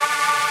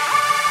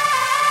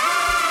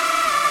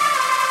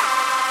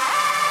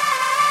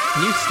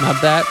Can you snub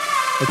that?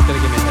 It's going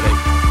to give me a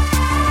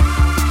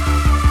headache.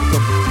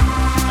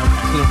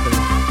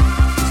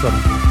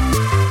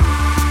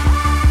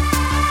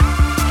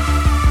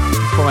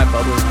 Pour my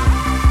bubbly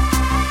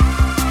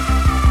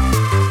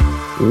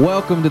on.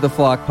 Welcome to the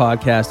Flock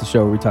Podcast, the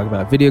show where we talk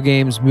about video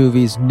games,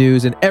 movies,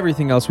 news, and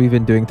everything else we've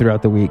been doing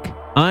throughout the week.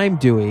 I'm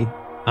Dewey.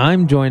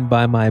 I'm joined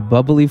by my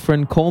bubbly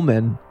friend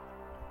Coleman.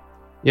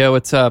 Yo,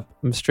 what's up?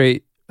 I'm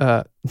straight.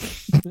 Good.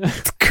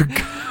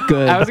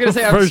 I was going to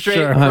say I'm For straight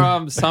sure.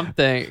 from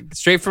something.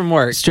 Straight from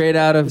work. Straight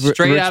out of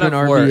Straight out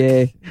Richmond of work.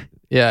 RVA.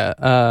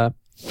 Yeah.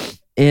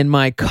 And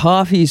my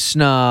coffee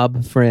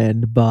snob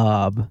friend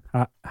Bob.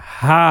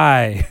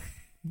 Hi.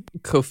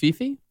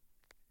 Kofifi?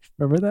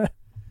 Remember that?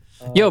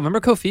 Yo, remember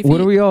Kofifi? What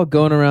are we all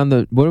going around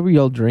what are we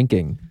all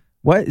drinking?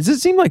 What does it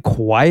seem like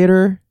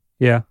quieter?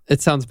 Yeah.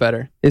 It sounds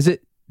better. Is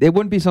it? It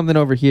wouldn't be something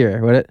over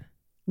here, would it?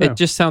 No. It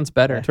just sounds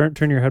better.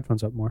 Turn your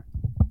headphones up more.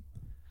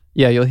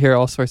 Yeah, you'll hear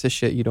all sorts of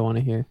shit you don't want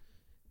to hear.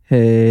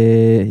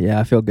 Hey, yeah,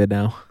 I feel good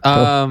now.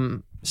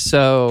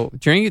 So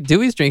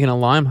Dewey's drinking a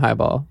lime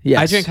highball. Yes.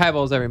 I drink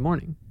highballs every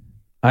morning.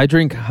 I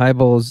drink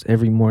highballs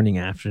every morning,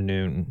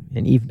 afternoon,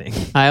 and evening.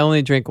 I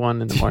only drink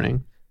one in the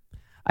morning.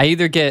 I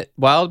either get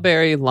wild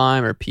berry,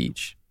 lime, or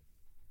peach.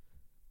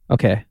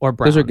 Okay, Or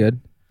brown. those are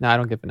good. No, I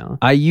don't get vanilla.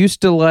 I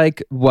used to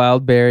like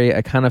wild berry.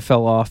 I kind of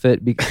fell off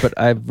it, but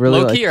I've really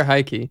Low key like or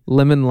high key?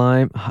 lemon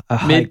lime.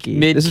 High key.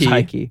 Mid This is key.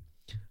 high key.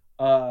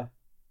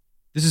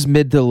 This is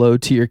mid to low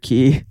tier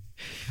key.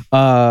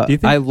 Do you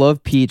think- I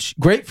love peach.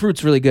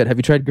 Grapefruit's really good. Have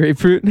you tried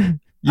grapefruit?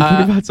 You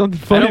think about something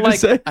funny to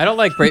say? I don't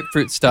like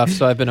grapefruit stuff,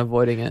 so I've been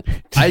avoiding it.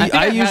 I think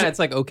I've had it, it's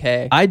like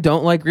okay. I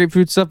don't like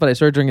grapefruit stuff, but I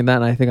started drinking that,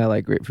 and I think I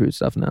like grapefruit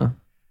stuff now.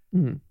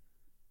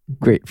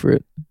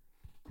 Grapefruit.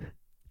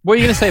 What are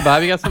you gonna say,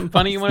 Bob? You got something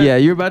funny you want? Yeah,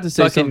 you're about to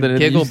say Fucking something. and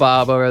giggle you-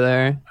 Bob over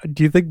there.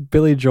 Do you think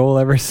Billy Joel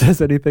ever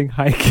says anything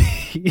high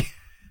key?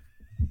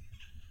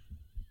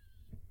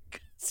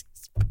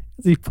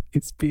 He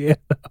plays piano.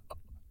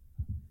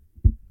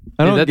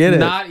 I don't Dude, get that's it.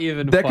 not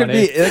even That could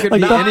funny. be. That could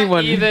Like be not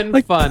anyone. even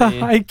Like funny.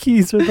 the high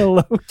keys or the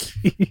low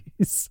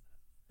keys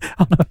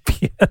on a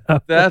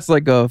piano. That's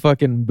like a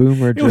fucking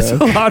boomer It was a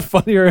joke. lot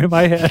funnier in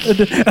my head,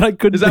 and I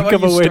couldn't Is that think why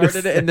of a you way to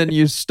started say it and then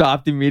you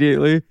stopped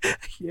immediately?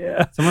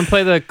 Yeah. Someone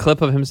play the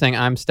clip of him saying,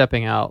 "I'm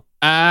stepping out.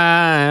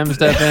 I'm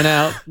stepping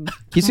out."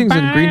 He sings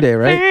in Green Day,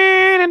 right?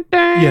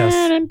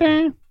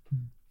 Yes.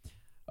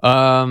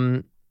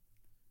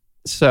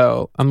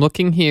 So I'm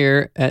looking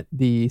here at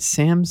the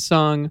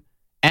Samsung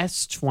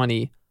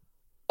S20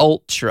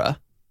 Ultra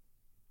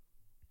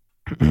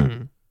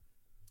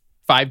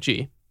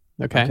 5G.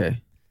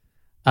 Okay.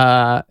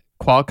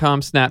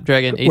 Qualcomm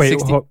Snapdragon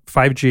 860. Wait,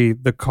 5G,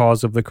 the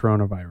cause of the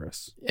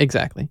coronavirus.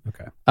 Exactly.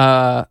 Okay.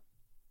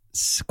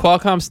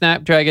 Qualcomm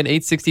Snapdragon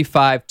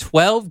 865,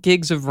 12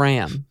 gigs of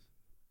RAM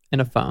in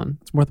a phone.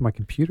 It's more than my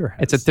computer has.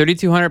 It's a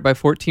 3200 by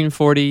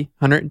 1440,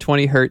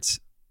 120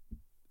 hertz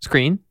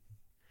screen.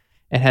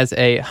 It has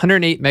a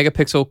 108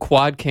 megapixel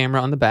quad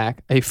camera on the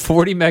back, a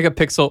 40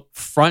 megapixel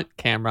front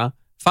camera,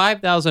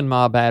 5,000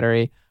 mAh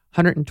battery,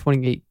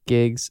 128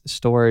 gigs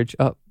storage,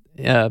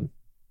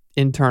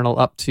 internal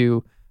up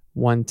to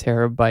 1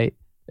 terabyte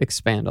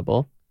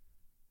expandable,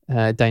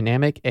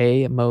 dynamic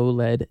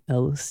AMOLED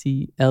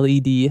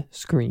LED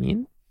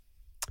screen.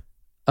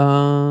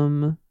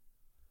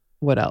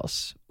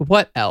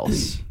 What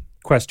else?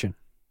 Question.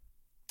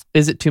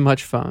 Is it too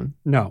much phone?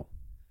 No.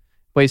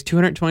 Weighs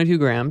 222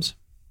 grams.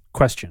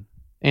 Question.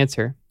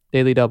 Answer,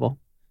 daily double.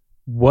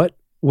 What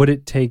would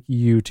it take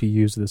you to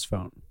use this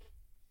phone?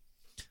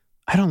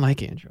 I don't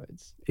like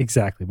Androids.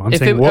 Exactly. I'm If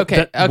saying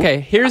it- okay,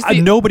 here's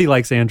the- nobody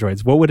likes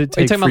Androids. What would it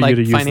Are you take talking for about you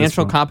like to use financial this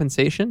phone?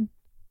 compensation?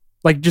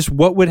 Like, just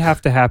what would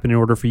have to happen in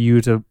order for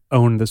you to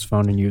own this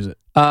phone and use it?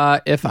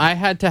 If I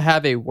had to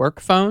have a work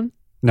phone,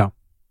 No.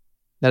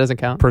 that doesn't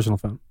count. Personal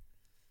phone.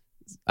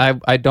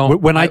 I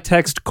don't. When I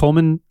text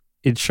Coleman,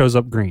 it shows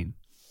up green.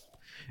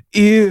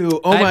 Ew!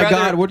 Oh I'd my rather-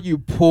 God! What are you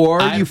poor?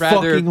 I'd You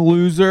rather- fucking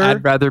loser!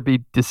 I'd rather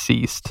be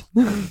deceased.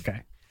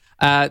 Okay.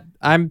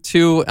 I'm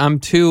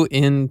too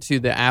into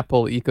the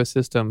Apple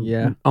ecosystem.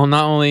 Yeah. Oh,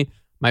 not only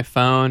my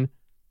phone,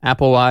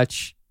 Apple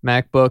Watch,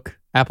 MacBook,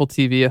 Apple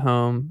TV at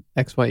home,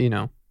 XY. You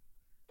know,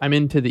 I'm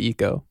into the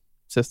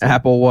ecosystem.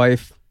 Apple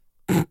wife.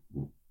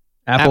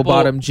 Apple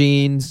bottom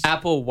jeans.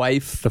 Apple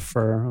wife. The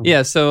fur.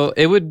 Yeah, so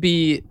it would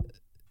be,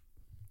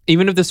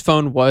 even if this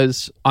phone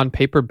was on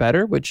paper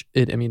better, which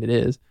it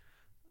is, it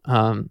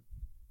Probably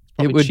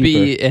would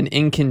be cheaper. an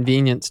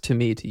inconvenience to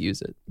me to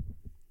use it.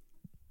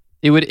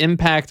 It would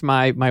impact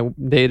my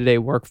day-to-day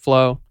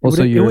workflow.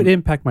 Also, it would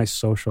impact my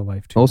social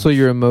life too. Also, much.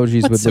 your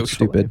emojis What's would look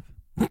social stupid.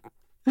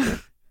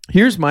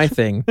 Here's my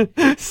thing.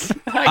 I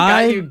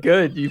got you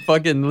good, you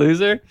fucking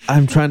loser.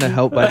 I'm trying to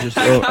help by just.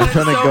 I'm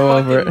trying to go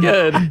over it.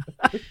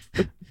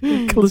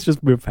 Good. Let's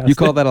just move past. You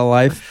call that a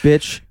life,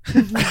 bitch?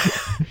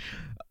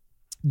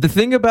 The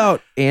thing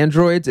about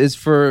Androids is,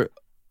 for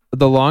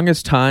the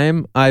longest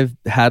time, I've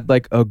had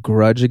like a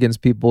grudge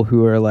against people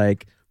who are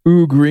like,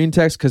 "Ooh, green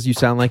text," because you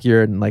sound like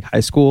you're in like high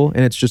school,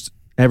 and it's just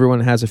everyone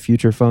has a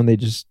future phone. They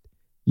just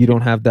You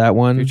don't have that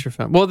one? Future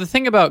phone. Well, the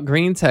thing about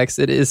green text,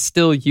 it is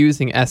still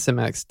using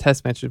SMX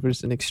text message, which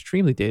is an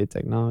extremely dated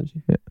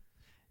technology. Yeah.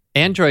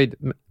 Android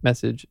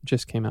message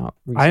just came out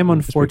recently. I am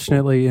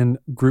unfortunately in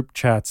group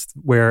chats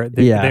where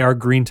they are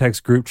green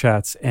text group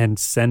chats, and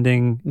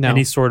sending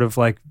any sort of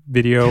like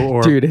video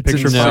or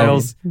picture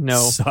files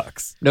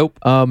sucks. Nope.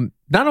 Not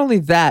only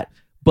that,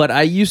 but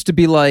I used to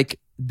be like,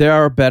 there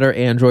are better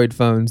Android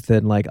phones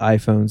than like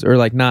iPhones, or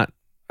like not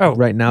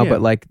right now,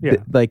 but like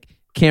like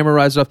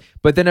camera-wise stuff.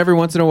 But then every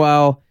once in a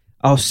while,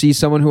 I'll see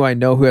someone who I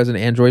know who has an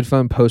Android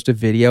phone post a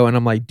video, and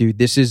I'm like, dude,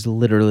 this is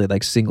literally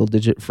like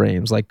single-digit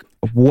frames. Like,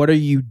 what are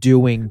you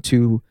doing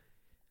to...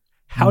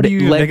 How do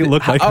you make it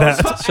look like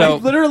that? So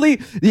literally,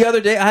 the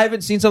other day, I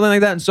haven't seen something like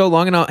that in so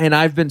long, and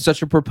I've been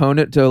such a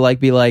proponent to like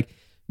be like,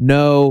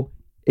 no,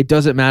 it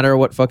doesn't matter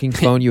what fucking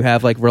phone you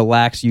have. Like,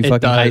 relax, you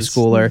fucking high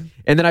schooler.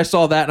 And then I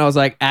saw that, and I was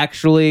like,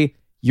 actually,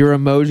 your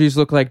emojis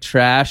look like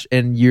trash,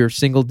 and your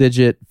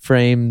single-digit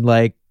frame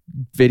like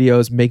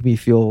videos make me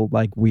feel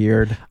like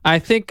weird. I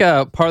think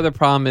part of the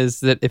problem is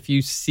that if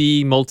you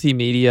see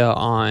multimedia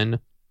on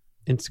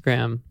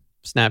Instagram,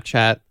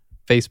 Snapchat,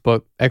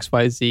 Facebook,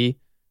 XYZ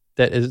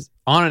that is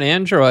on an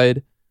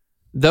Android,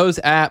 those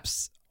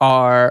apps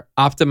are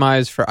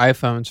optimized for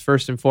iPhones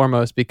first and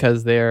foremost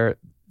because they're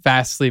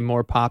vastly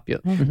more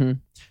popular.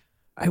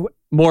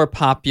 More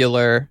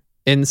popular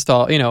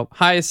install,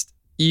 highest.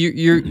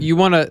 You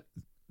want to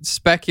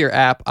spec your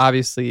app,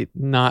 obviously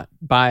not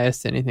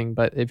biased to anything,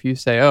 but if you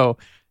say,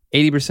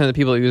 80% of the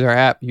people that use our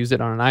app use it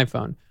on an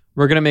iPhone,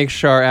 we're going to make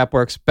sure our app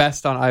works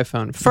best on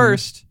iPhone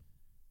first,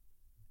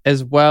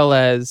 as well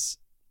as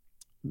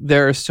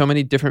there are so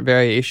many different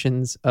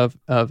variations of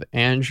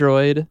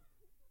Android,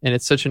 and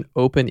it's such an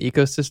open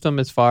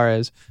ecosystem as far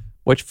as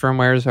which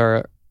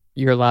firmwares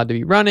you're allowed to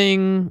be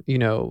running,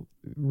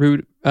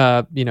 root,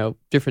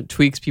 different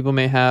tweaks people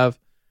may have.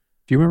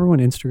 Do you remember when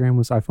Instagram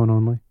was iPhone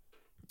only?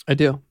 I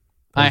do.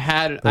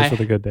 Those were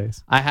the good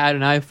days. I had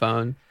an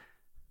iPhone.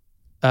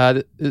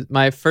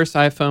 My first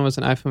iPhone was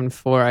an iPhone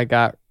 4 I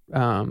got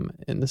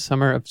in the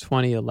summer of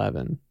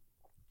 2011.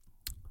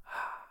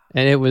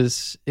 And it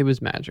was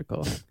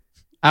magical.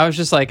 I was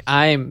just like,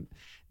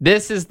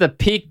 this is the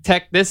peak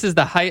tech, this is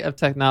the height of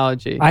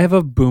technology. I have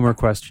a boomer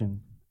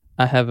question.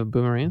 I have a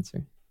boomer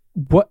answer.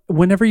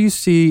 Whenever you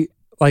see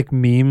like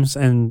memes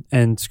and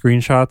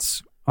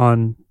screenshots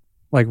on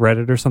like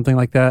Reddit or something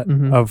like that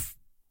of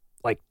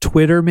like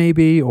Twitter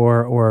maybe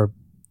or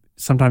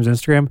sometimes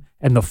Instagram,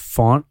 and the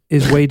font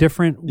is way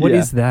different. What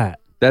is that?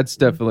 That's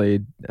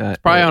definitely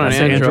it's probably on an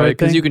Android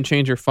because you can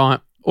change your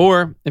font.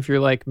 Or if you're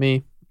like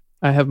me,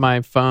 I have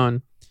my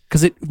phone.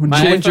 Because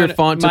your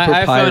font to my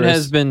Papyrus. iPhone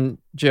has been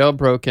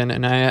jailbroken,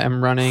 and I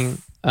am running.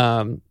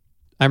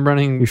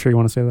 You sure you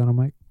want to say that on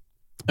mic?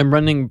 I'm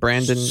running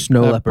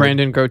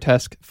Brandon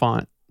Grotesque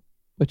font,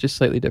 which is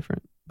slightly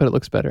different, but it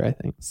looks better, I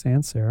think.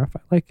 Sans serif, I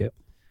like it.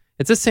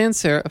 It's a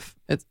sans serif.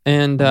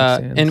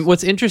 And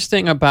what's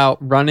interesting about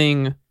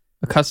running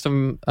a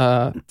custom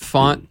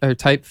font or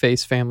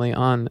typeface family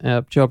on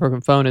a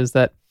jailbroken phone is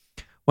that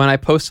when I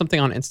post something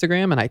on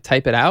Instagram and I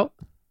type it out,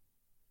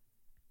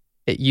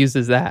 it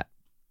uses that.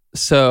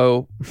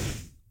 So,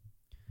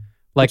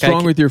 what's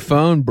wrong with your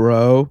phone,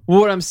 bro?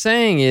 What I'm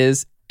saying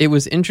is, it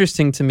was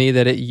interesting to me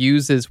that it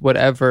uses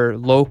whatever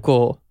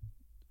local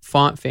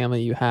font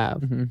family you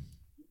have.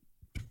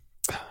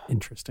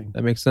 Interesting.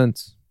 That makes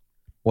sense.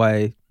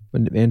 Why,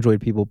 when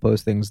Android people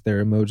post things,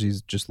 their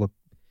emojis just look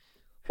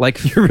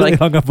like you're really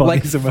hung up on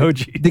these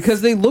emojis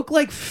because they look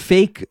like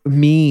fake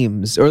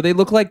memes, or they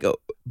look like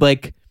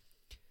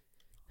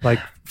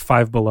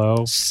Five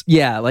Below.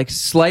 Yeah, like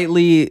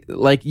slightly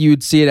like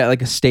you'd see it at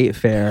like a state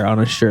fair on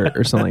a shirt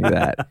or something like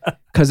that.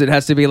 Because it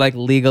has to be like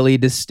legally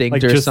distinct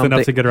like or just something.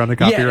 Enough to get around the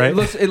copyright.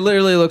 Yeah, it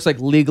literally looks like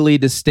legally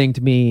distinct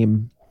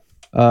meme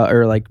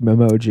or like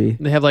emoji.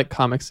 They have like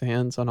Comic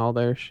Sans on all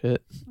their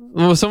shit.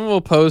 Well, someone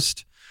will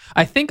post.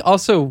 I think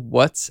also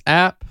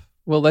WhatsApp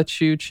will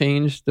let you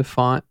change the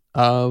font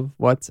of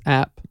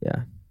WhatsApp.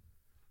 Yeah.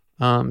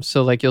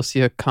 So like you'll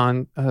see a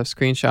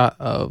screenshot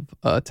of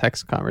a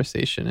text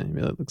conversation and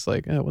it looks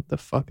like, oh, what the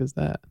fuck is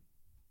that?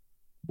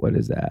 What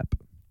is app?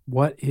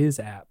 What is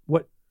app?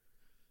 What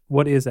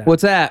is app?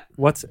 What's app?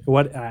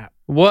 What app?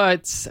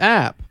 What's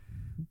app?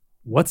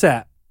 What's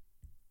app?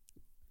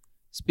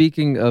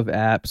 Speaking of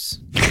apps,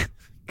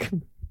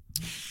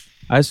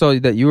 I saw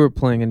that you were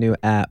playing a new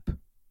app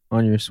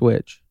on your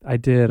Switch. I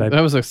did.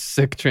 That was a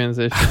sick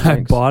transition.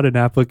 I bought an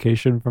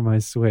application for my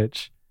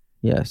Switch.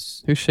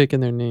 Yes. Who's shaking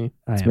their knee?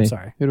 I'm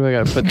sorry. Who do I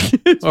got to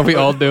put? Are we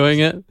all doing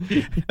it?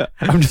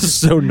 I'm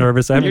just so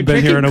nervous. I haven't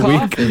been here in a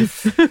week.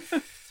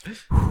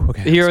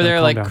 Okay, you were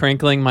there like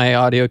crinkling my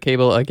audio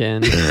cable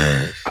again.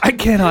 I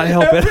cannot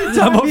help it.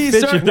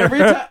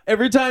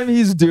 Every time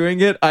he's doing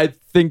it, I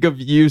think of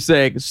you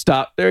saying,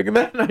 stop doing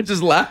that. And I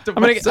just laughed at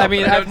myself.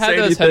 I've had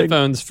those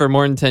headphones for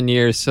more than 10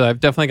 years, so I've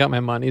definitely got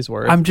my money's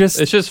worth.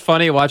 It's just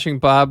funny watching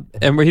Bob,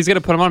 and where he's going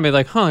to put them on and be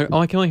like, I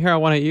can only hear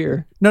one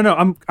ear.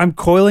 No, I'm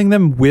coiling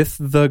them with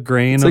the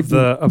grain of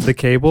the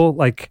cable.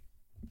 Like,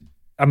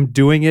 I'm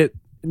doing it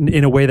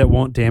in a way that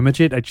won't damage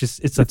it.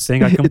 It's a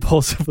thing I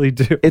compulsively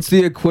do. It's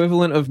the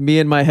equivalent of me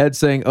in my head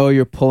saying, "Oh,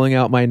 you're pulling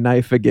out my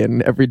knife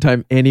again." Every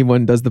time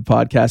anyone does the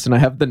podcast, and I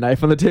have the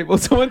knife on the table,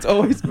 someone's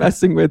always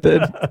messing with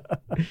it.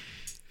 But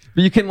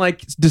you can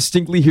like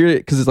distinctly hear it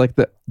because it's like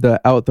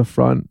the out the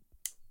front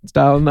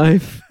style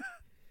knife.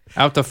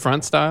 Out the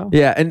front style?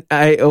 Yeah, and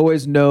I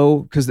always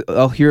know because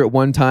I'll hear it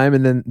one time,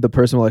 and then the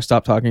person will like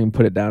stop talking and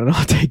put it down, and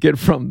I'll take it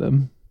from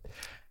them.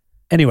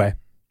 Anyway,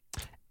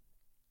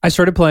 I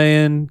started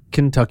playing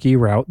Kentucky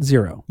Route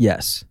Zero.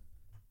 Yes.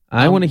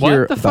 I want to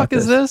hear what the fuck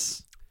is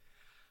this?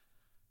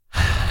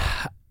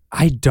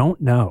 I don't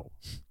know.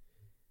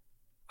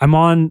 I'm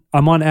on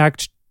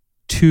Act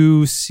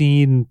 2,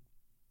 Scene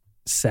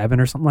 7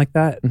 or something like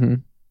that. Mm-hmm.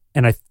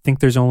 And I think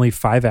there's only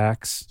 5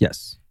 acts.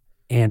 Yes.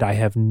 And I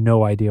have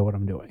no idea what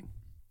I'm doing.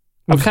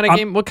 What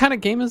kind of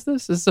game is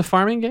this? Is this a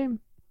farming game?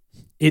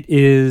 It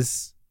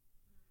is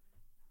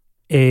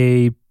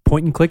a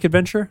point and click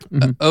adventure.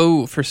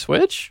 Mm-hmm. For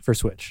Switch? For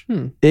Switch.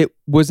 It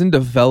was in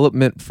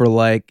development for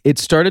it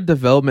started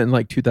development in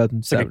like 2007.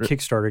 It's like a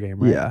Kickstarter game,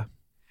 right? Yeah.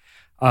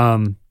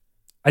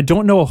 I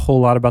don't know a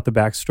whole lot about the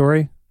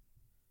backstory,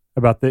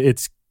 about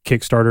its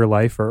Kickstarter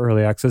life or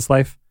early access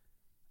life.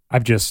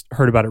 I've just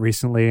heard about it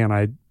recently and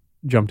I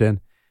jumped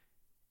in.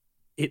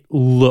 It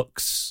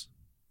looks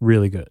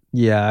really good.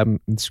 Yeah,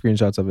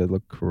 screenshots of it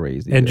look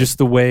crazy. And good. just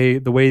the way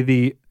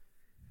the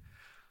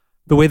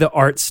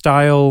art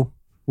style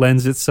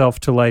lends itself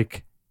to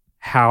like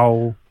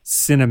how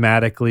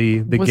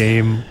cinematically the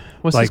game.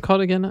 What's like, this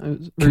called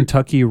again?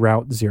 Kentucky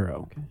Route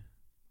Zero. Okay.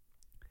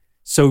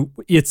 So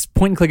it's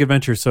point and click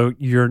adventure. So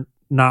you're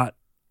not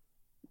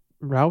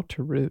route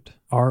or route.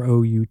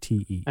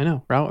 ROUTE. I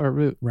know route or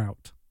route.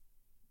 Route.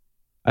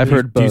 I've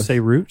heard both. Do you say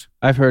route?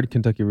 I've heard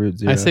Kentucky Route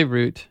Zero. I say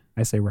route.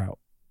 I say route.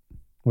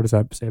 What does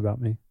that say about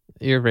me?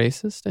 You're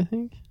racist, I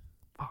think.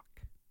 Fuck.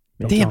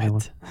 Damn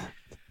it.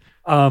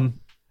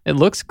 It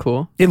looks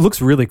cool. It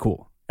looks really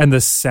cool. And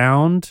the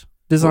sound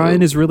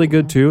design is really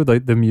good too.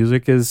 Like the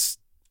music is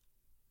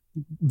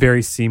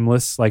very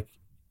seamless. Like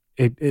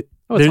it's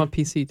on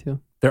PC too.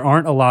 There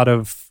aren't a lot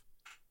of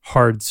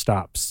hard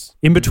stops.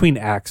 In between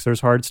acts,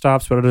 there's hard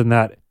stops, but other than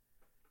that,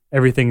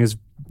 everything is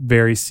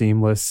very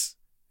seamless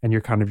and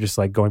you're kind of just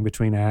like going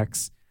between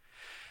acts.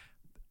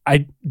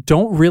 I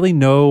don't really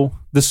know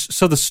this.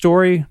 So the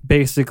story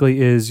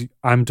basically is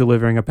I'm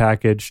delivering a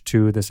package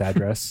to this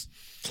address.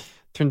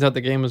 Turns out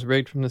the game was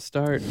rigged from the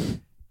start.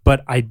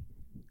 But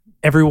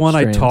everyone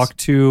Strands. I talk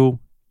to,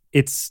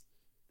 I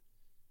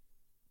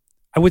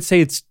would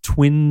say it's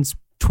Twin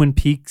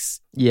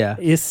Peaks. Yeah.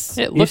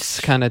 It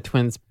looks kind of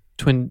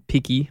Twin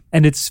Peaky.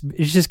 And it's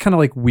just kind of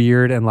like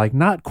weird and like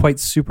not quite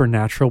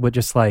supernatural, but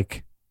just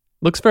like.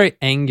 Looks very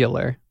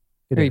angular.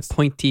 Very is.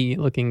 Pointy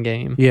looking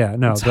game. Yeah,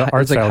 no, the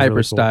art it's like style hyper really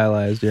cool.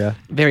 stylized. Yeah,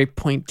 very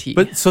pointy.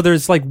 But so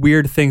there's like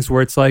weird things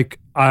where it's like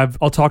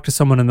I'll talk to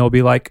someone and they'll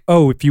be like,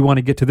 "Oh, if you want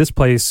to get to this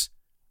place,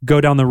 go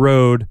down the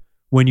road.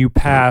 When you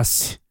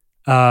pass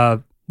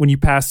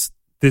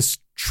this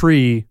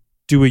tree,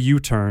 do a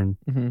U-turn."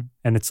 mm-hmm.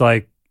 And it's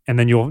like, and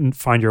then you'll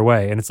find your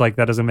way. And it's like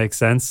that doesn't make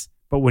sense.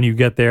 But when you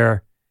get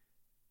there,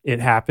 it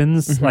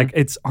happens. Mm-hmm. Like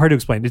it's hard to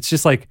explain. It's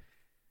just like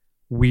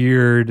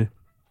weird.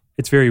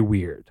 It's very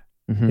weird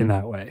in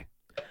that way.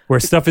 Where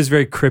stuff is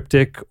very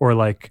cryptic or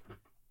like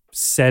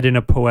said in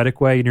a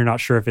poetic way and you're not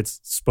sure if it's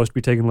supposed to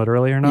be taken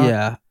literally or not.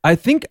 Yeah. I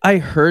think I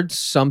heard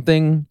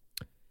something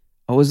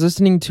I was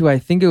listening to, I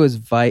think it was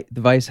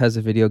Vice has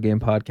a video game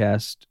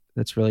podcast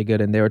that's really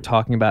good. And they were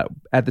talking about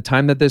at the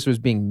time that this was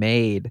being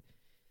made,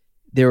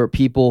 there were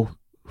people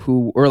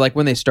who, or like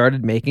when they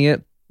started making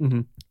it,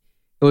 it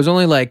was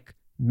only like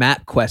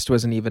map quest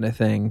wasn't even a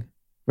thing.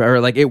 Or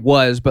like it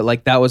was, but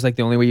like that was like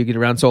the only way you get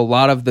around. So a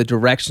lot of the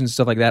directions,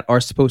 stuff like that are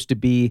supposed to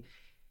be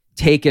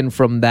taken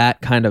from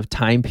that kind of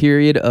time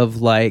period of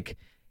like,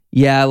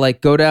 yeah, like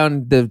go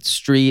down the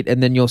street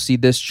and then you'll see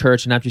this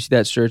church. And after you see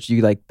that church,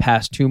 you like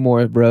pass 2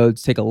 more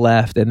roads, take a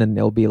left, and then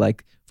it'll be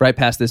like right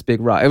past this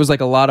big rock. It was like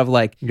a lot of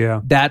like,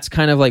 that's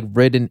kind of like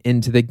written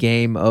into the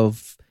game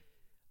of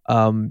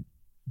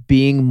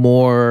being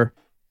more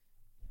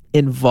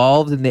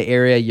involved in the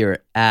area you're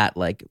at,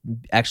 like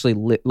actually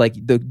like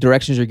the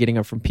directions you're getting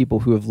are from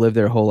people who have lived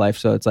their whole life,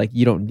 so it's like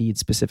you don't need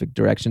specific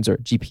directions or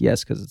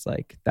GPS because it's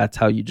like that's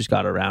how you just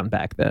got around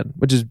back then,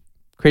 which is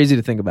crazy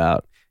to think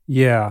about.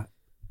 Yeah.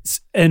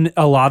 And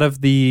a lot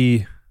of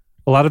the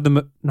not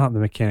the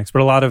mechanics,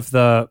 but a lot of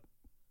the,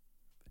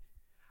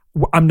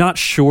 I'm not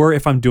sure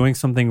if I'm doing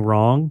something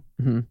wrong.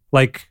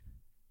 Like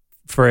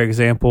for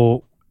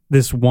example,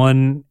 this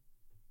one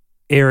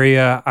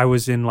area I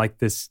was in like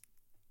this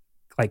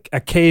like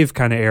a cave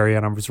kind of area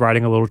and I was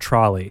riding a little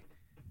trolley,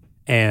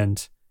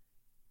 and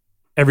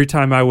every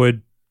time I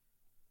would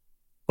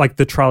like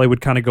the trolley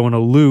would kind of go in a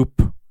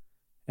loop,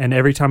 and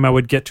every time I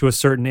would get to a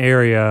certain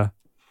area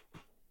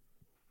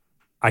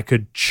I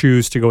could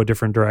choose to go a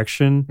different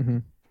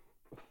direction.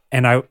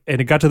 And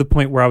it got to the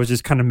point where I was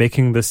just kind of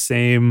making the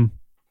same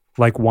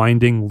like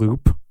winding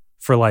loop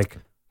for like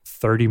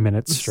 30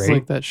 minutes straight. It's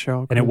like that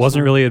show. And it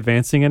wasn't really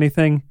advancing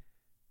anything.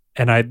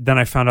 And then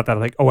I found out that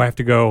like, oh, I have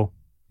to go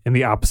in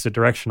the opposite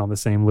direction on the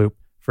same loop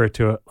for it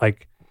to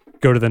like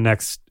go to the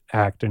next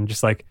act, and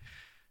just like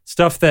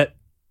stuff that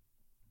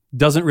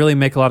doesn't really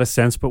make a lot of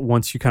sense, but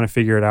once you kind of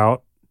figure it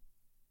out,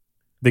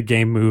 the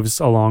game moves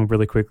along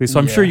really quickly. So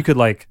I'm sure you could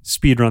like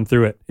speed run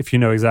through it if you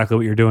know exactly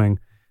what you're doing.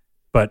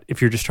 But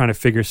if you're just trying to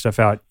figure stuff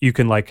out, you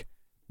can like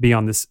be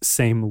on this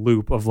same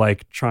loop of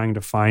like trying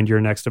to find your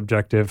next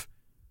objective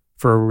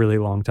for a really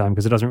long time,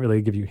 because it doesn't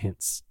really give you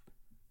hints,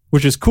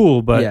 which is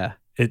cool. But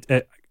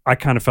I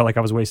kind of felt like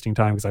I was wasting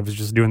time because I was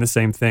just doing the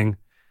same thing,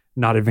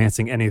 not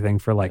advancing anything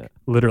for like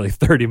literally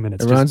 30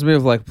 minutes. It reminds me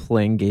of like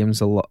playing games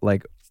a lot,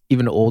 like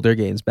even older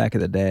games back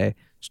in the day.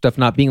 Stuff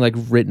not being like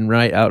written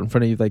right out in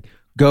front of you, like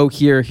go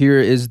here. Here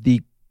is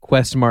the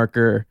quest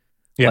marker.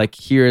 Yeah. Like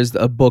here is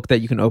a book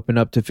that you can open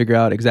up to figure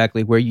out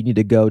exactly where you need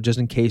to go, just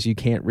in case you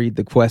can't read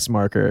the quest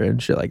marker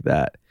and shit like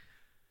that.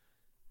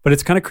 But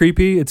it's kind of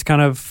creepy. It's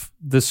kind of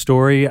the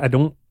story.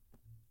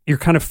 You're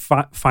kind of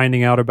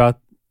finding out about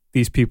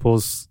these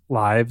people's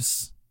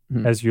lives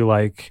as you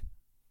like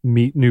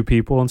meet new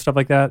people and stuff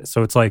like that.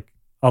 So it's like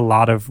a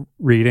lot of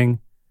reading.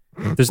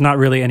 There's not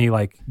really any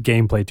like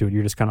gameplay to it.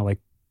 You're just kind of like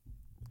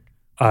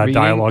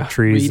dialogue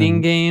trees.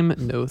 Reading game?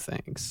 No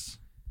thanks.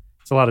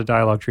 It's a lot of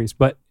dialogue trees,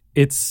 but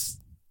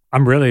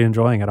I'm really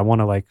enjoying it. I want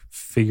to like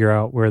figure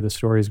out where the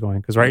story is going,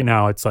 because right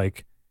now it's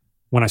like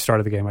when I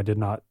started the game, I did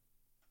not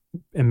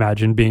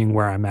imagine being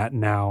where I'm at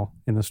now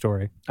in the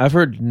story. I've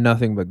heard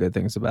nothing but good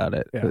things about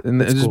it,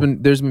 and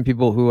there's been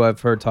people who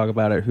I've heard talk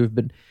about it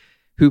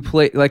who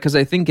play like, because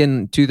I think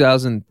in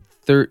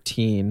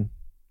 2013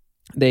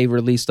 they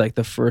released like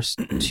the first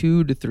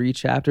 2 to 3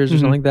 chapters or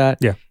something like that.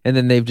 Yeah, and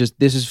then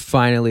this is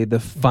finally the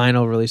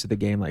final release of the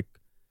game, like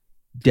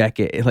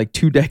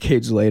 2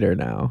 decades later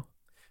now.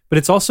 But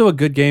it's also a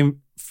good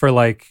game for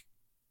like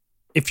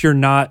if you're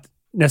not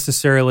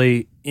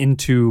necessarily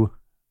into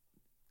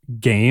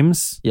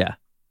games. Yeah,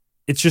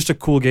 it's just a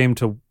cool game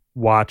to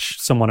watch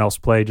someone else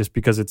play, just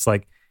because it's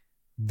like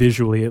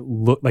visually it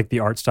look like the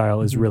art style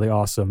is really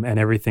awesome, and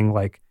everything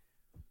like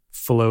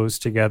flows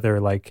together.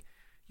 Like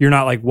you're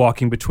not like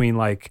walking between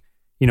like,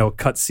 you know,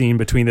 cut scene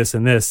between this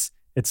and this.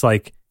 It's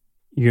like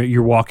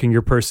you're walking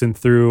your person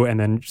through, and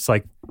then just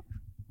like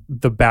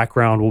the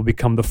background will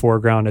become the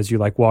foreground as you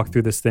like walk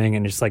through this thing,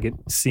 and just like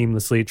it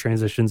seamlessly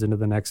transitions into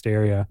the next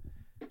area.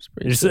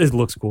 It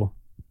looks cool,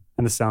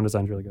 and the sound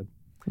design's really good.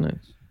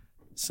 Nice.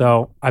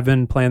 So I've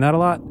been playing that a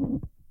lot,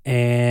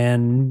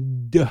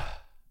 and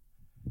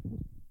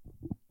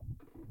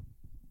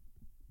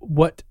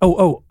what?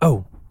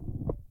 Oh!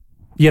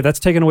 Yeah, that's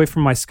taken away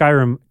from my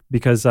Skyrim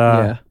because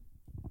I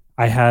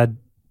had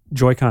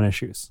Joy-Con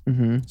issues.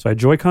 So I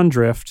Joy-Con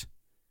drift,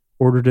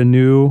 ordered a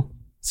new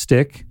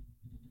stick.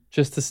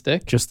 Just the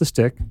stick? Just the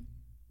stick.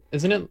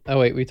 Isn't it? Oh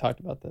wait, we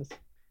talked about this.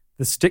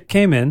 The stick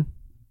came in.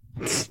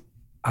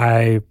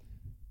 I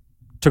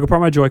took apart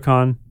my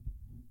Joy-Con,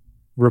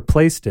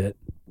 replaced it,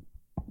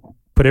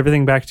 put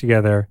everything back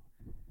together,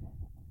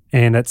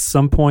 and at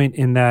some point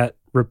in that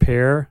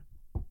repair,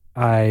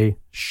 I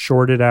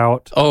shorted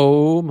out.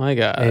 Oh my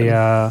god!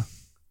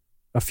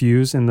 A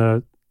fuse in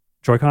the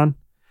Joy-Con,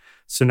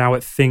 so now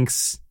it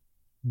thinks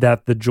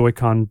that the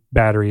Joy-Con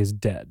battery is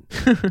dead.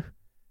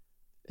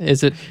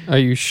 Is it? Are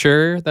you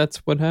sure that's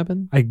what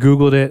happened? I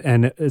Googled it,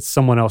 and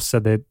someone else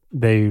said that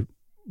they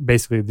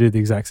basically did the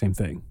exact same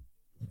thing,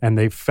 and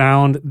they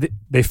found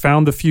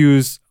the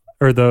fuse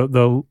or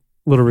the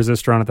little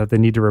resistor on it that they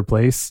need to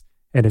replace,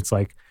 and it's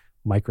like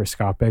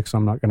microscopic, so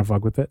I'm not going to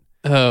fuck with it.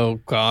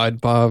 Oh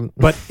God, Bob!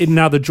 But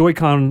now the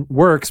Joy-Con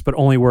works, but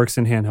only works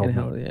in handheld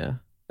mode. Yeah,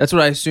 that's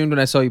what I assumed when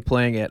I saw you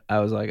playing it. I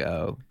was like,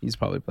 oh, he's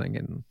probably playing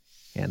it in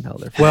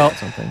handheld or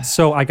something.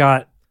 So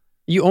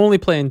you only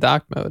play in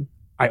dock mode.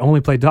 I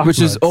only play dock,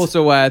 which is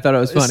also why I thought it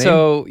was funny.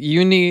 So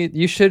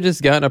you should have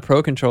just gotten a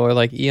Pro controller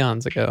like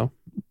eons ago.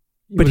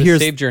 But here's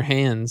saved your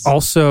hands.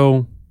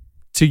 Also,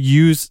 to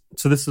use,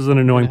 so this is an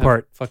annoying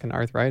part. Fucking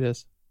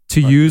arthritis.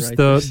 To use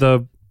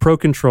the Pro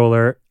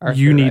controller,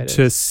 you need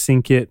to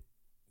sync it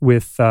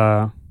with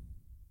your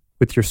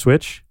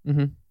Switch.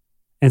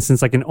 And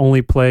since I can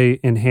only play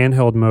in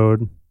handheld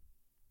mode,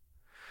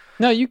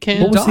 no, you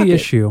can't. What was the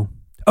issue?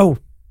 Oh,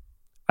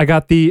 I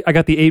got the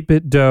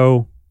 8-bit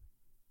DOE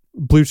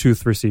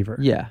Bluetooth receiver.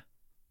 Yeah.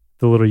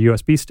 The little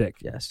USB stick.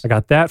 Yes. I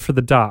got that for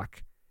the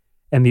dock.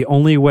 And the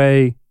only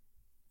way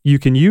you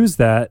can use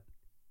that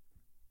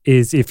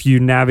is if you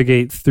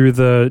navigate through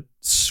the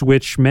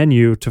Switch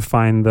menu to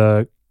find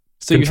the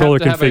controller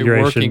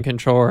configuration. So you have to have a working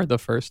controller the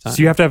first time.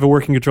 So you have to have a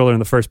working controller in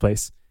the first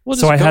place. Well,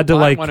 so I had to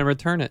want to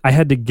return it. I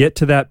had to get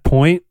to that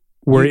point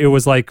where it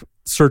was like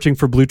searching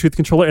for Bluetooth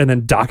controller and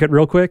then dock it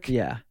real quick.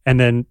 Yeah. And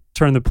then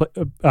turn the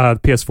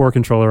PS4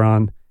 controller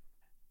on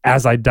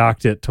as I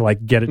docked it to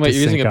like get it to sync up. Wait,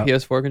 you're using a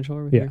PS4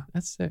 controller? Yeah.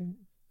 That's sick.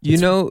 You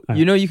know,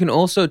 you can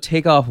also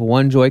take off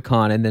one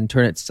Joy-Con and then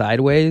turn it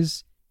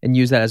sideways and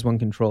use that as one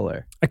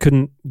controller. I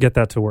couldn't get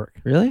that to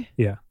work. Really?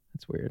 Yeah.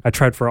 That's weird. I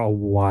tried for a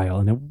while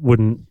and it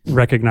wouldn't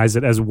recognize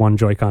it as one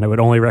Joy-Con. It would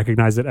only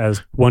recognize it as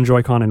one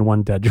Joy-Con and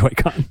one dead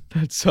Joy-Con.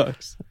 That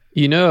sucks.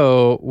 You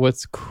know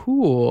what's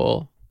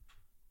cool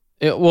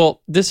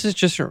Well, this is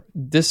just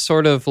this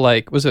sort of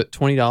like, was it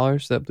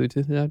 $20 that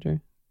Bluetooth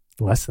adapter?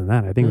 Less than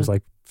that. I think it was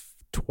like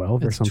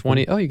 12 or something.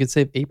 20. Oh, you could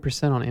save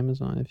 8% on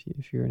Amazon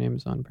if you're an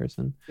Amazon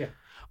person. Yeah.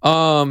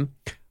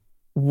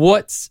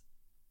 What's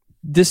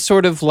this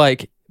sort of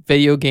like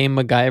video game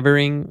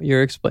MacGyvering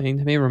you're explaining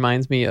to me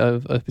reminds me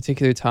of a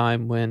particular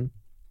time when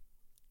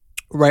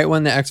the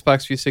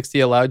Xbox 360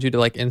 allowed you to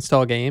like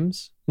install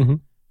games, and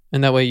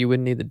that way you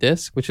wouldn't need the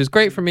disc, which is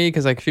great for me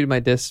because I treated my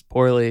disc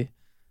poorly,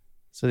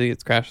 so they get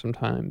scratched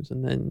sometimes,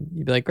 and then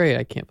you'd be like, great,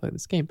 I can't play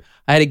this game.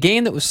 I had a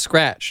game that was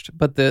scratched,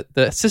 but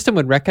the system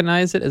would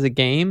recognize it as a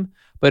game,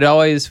 but it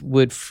always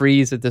would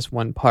freeze at this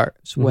one part.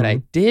 So what I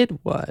did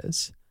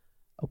was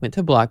I went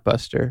to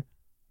Blockbuster,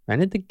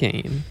 rented the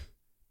game,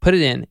 put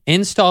it in,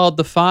 installed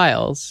the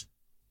files,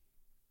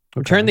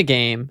 returned the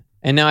game,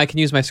 and now I can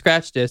use my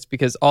scratch disk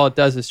because all it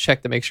does is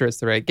check to make sure it's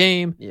the right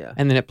game,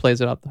 and then it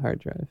plays it off the hard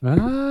drive.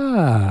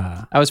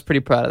 I was pretty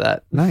proud of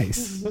that.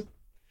 Nice.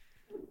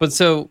 But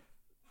so,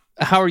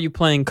 how are you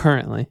playing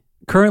currently?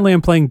 Currently,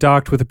 I'm playing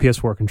docked with a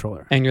PS4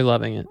 controller. And you're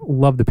loving it.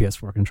 Love the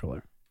PS4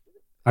 controller.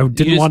 I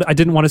didn't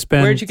want to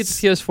spend. Where'd you get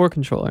the PS4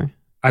 controller?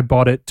 I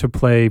bought it to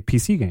play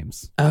PC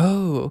games.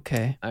 Oh,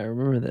 okay. I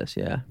remember this,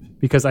 yeah.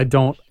 Because I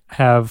don't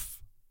have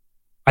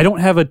a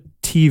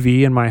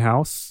TV in my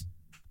house,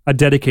 a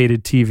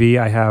dedicated TV.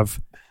 I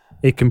have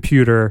a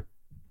computer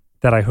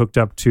that I hooked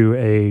up to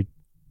a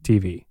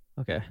TV.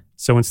 Okay.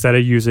 So instead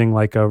of using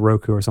like a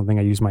Roku or something,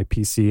 I use my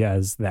PC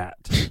as that.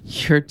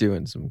 You're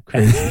doing some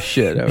crazy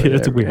shit over there.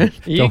 It's weird.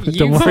 You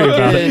Don't worry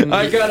about it.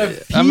 I got a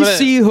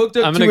PC hooked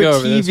up to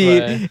a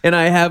TV, and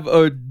I have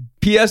a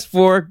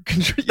PS4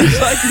 controller.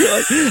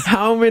 Like,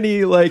 how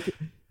many like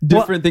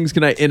different things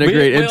can I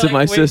integrate into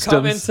my systems? We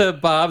come into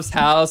Bob's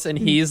house, and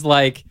he's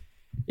like,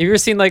 have you ever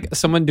seen like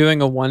someone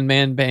doing a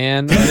one-man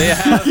band where they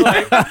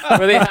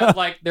have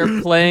like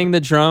they're playing the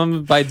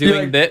drum by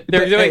doing this?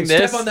 They're doing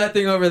this. Step on that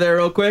thing over there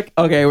real quick.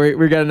 Okay,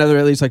 we got another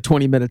at least like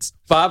 20 minutes.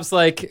 Bob's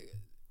like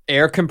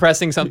air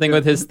compressing something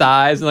with his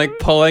thighs and like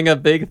pulling a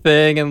big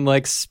thing and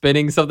like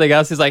spinning something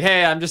else. He's like,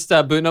 hey, I'm just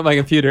booting up my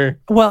computer.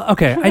 Well,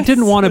 okay. I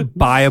didn't want to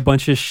buy a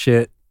bunch of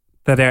shit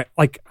that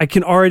I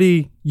can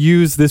already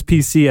use this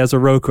PC as a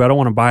Roku. I don't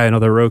want to buy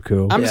another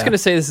Roku. I'm just going to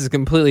say this is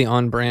completely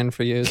on brand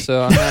for you,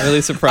 so I'm not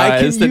really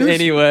surprised in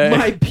any way.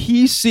 My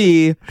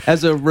PC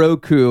as a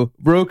Roku,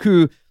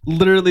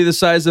 literally the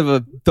size of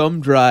a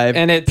thumb drive,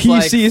 and it's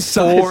PC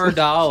like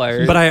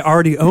 $4. But I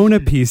already own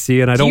a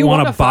PC, and I don't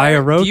want to buy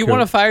a Roku. Do you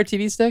want a Fire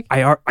TV stick?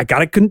 I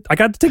got it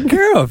taken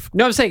care of.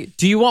 No, I'm saying,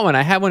 do you want one?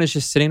 I have one. It's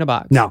just sitting in a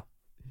box. No,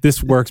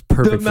 this works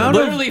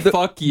perfectly.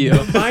 Fuck you.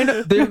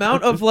 The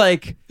amount of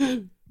like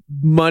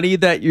money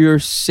that you're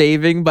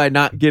saving by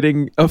not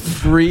getting a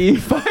free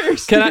Fire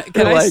stick.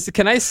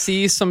 Can I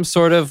see some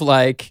sort of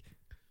like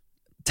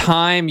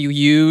time you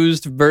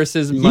used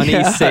versus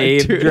money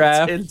saved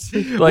draft?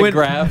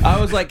 Graph. I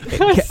was like,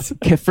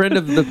 a friend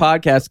of the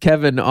podcast,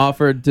 Kevin,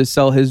 offered to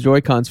sell his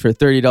Joy-Cons for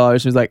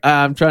 $30. He was like,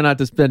 I'm trying not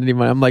to spend any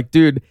money. I'm like,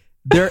 dude,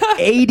 they're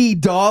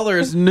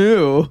 $80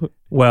 new.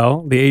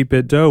 Well, the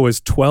 8-bit dough was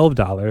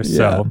 $12,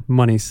 so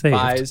money saved.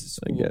 Buys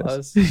school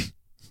bus.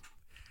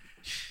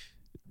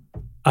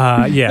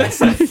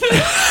 Yes.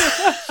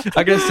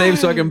 I gotta save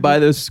so I can buy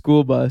this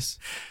school bus.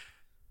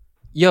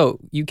 Yo,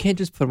 you can't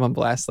just put them on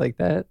blast like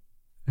that.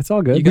 It's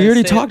all good. We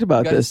already talked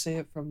about this. Say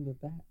it from the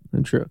back.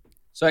 True.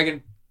 So I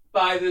can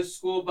buy this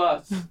school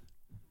bus.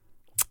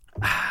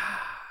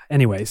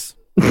 Anyways,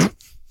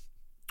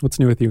 what's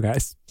new with you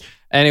guys?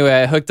 Anyway,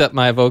 I hooked up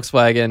my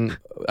Volkswagen.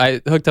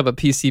 I hooked up a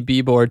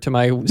PCB board to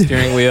my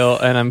steering wheel,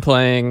 and I'm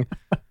playing.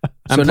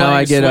 So now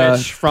I get a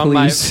Switch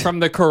from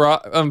the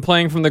garage. I'm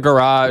playing from the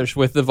garage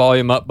with the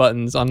volume up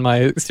buttons on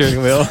my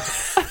steering wheel.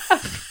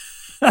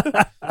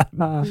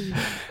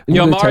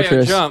 Yo,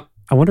 Mario, jump!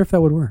 I wonder if that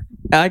would work.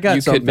 I got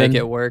you something. Could make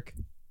it work.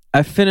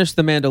 I finished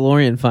The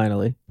Mandalorian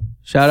finally.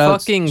 Shout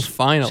out!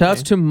 Finally!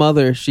 Shouts to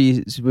Mother.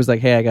 She was like,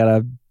 "Hey, I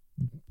got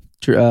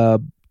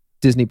a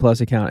Disney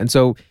Plus account," and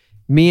so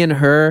me and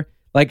her,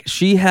 like,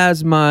 she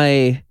has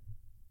my.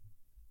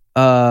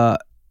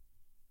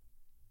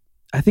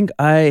 I think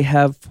I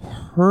have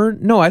her.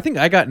 No, I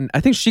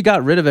think she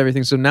got rid of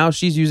everything. So now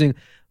she's using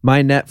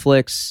my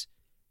Netflix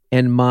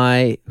and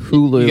my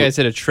Hulu. You guys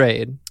did a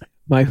trade.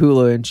 My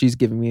Hulu, and she's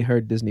giving me her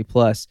Disney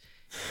Plus.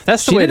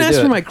 That's the way to do it. She didn't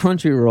ask for my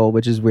Crunchyroll,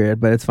 which is weird,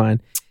 but it's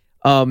fine.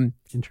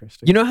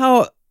 Interesting. You know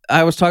how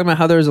I was talking about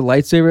how there was a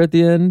lightsaber at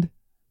the end,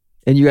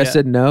 and you guys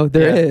said no?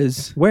 There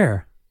is.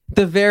 Where? At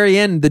the very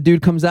end, the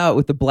dude comes out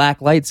with the black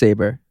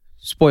lightsaber.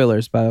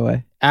 Spoilers, by the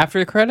way. After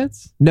the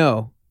credits?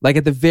 No, like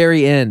at the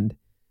very end.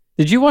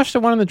 Did you watch the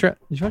one on the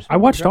I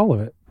watched all of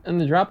it. In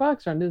the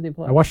Dropbox or on Disney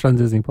Plus? I watched it on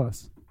Disney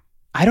Plus.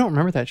 I don't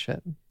remember that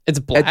shit. It's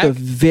black? At the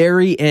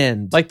very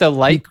end. Like the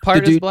light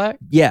part is black?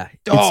 Yeah.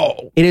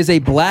 It is a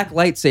black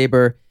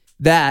lightsaber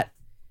that...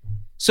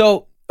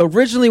 So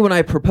originally when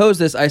I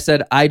proposed this, I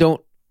said, I don't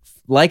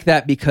like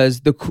that because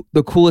the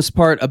coolest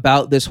part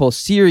about this whole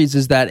series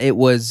is that it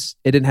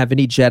didn't have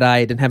any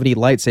Jedi, it didn't have any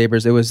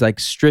lightsabers. It was like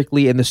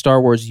strictly in the Star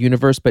Wars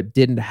universe, but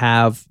didn't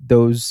have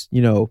those,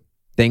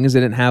 things. It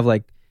didn't have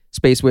like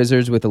space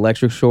wizards with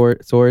electric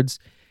swords.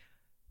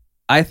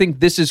 I think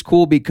this is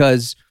cool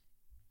because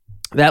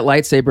that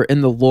lightsaber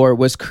in the lore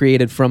was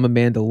created from a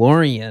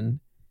Mandalorian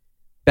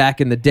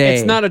back in the day.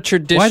 It's not a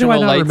traditional Why do I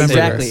not remember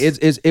lightsaber.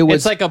 Exactly. It was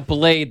It's like a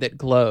blade that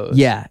glows.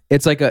 yeah.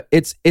 It's like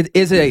it's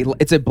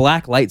a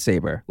black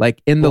lightsaber.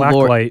 Like in the Black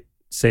lore.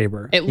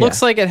 lightsaber. It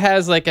looks like it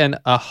has like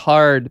a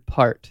hard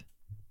part.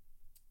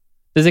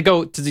 Does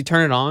he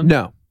turn it on?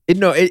 No.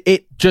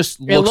 It just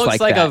looks It looks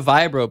like that. a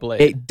vibro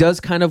blade. It does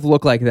kind of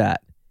look like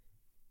that.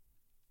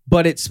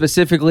 But it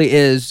specifically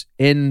is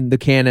in the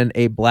canon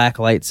a black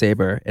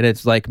lightsaber, and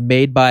it's like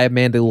made by a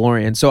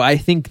Mandalorian. So I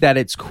think that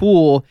it's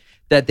cool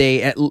that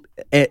they,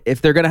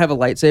 if they're gonna have a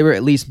lightsaber,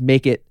 at least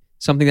make it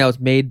something that was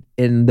made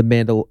in the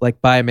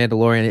by a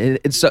Mandalorian.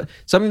 It's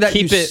something that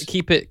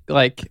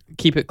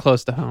keep it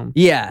close to home.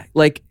 Yeah,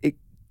 like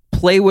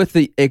play with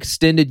the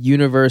extended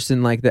universe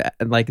and like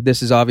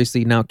this is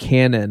obviously now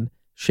canon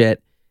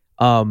shit.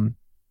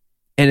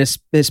 And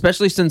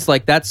especially since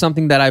like that's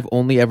something that I've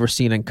only ever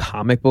seen in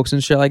comic books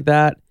and shit like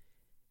that.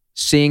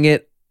 Seeing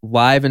it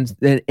live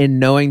and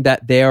knowing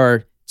that they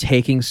are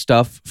taking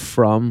stuff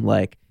from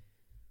like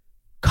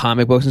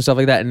comic books and stuff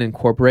like that and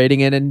incorporating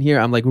it in here,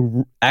 I'm like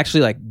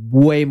actually like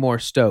way more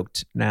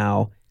stoked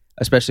now,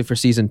 especially for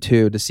season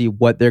 2, to see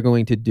what they're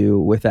going to do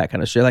with that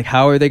kind of shit. Like,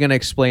 how are they going to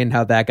explain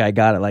how that guy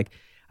got it? Like,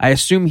 I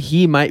assume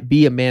he might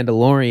be a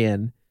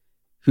Mandalorian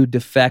who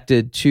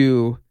defected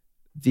to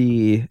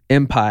the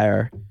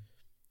Empire.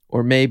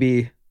 Or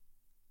maybe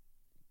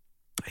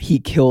he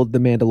killed the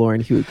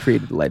Mandalorian who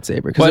created the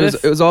lightsaber. Because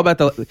it was all about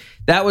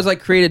that was like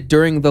created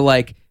during the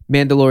like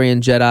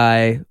Mandalorian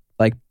Jedi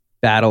like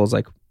battles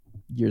like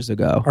years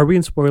ago. Are we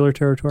in spoiler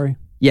territory?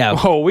 Yeah.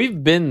 Oh,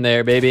 we've been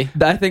there, baby.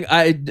 I think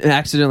I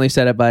accidentally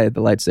said it by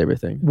the lightsaber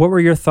thing. What were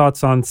your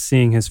thoughts on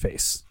seeing his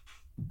face?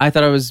 I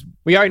thought it was...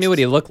 We already knew what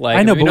he looked like.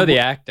 I know, we but know the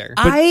actor.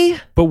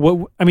 But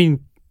what... I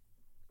mean...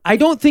 I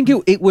don't think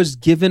it was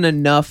given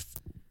enough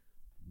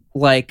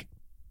like...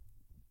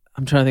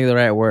 I'm trying to think of the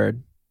right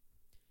word.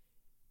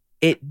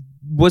 It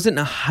wasn't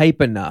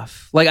hype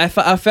enough. Like I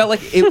felt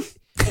like it.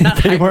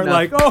 Not They weren't enough.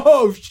 like,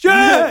 oh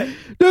shit,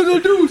 there's a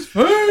dude's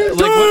face. I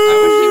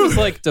wish he was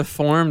like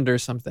deformed or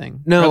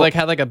something. No. Or like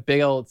had like a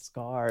big old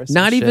scar. Or some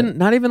not shit. even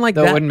like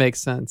That that. wouldn't make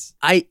sense.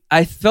 I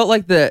felt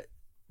like the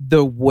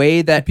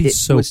way that It'd be it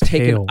so was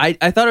taken. pale.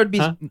 I thought it would be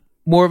Huh?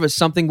 more of a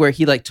something where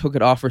he like took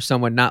it off for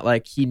someone, not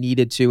like he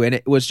needed to, and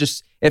it was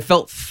just it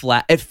felt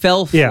flat. It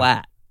fell Yeah.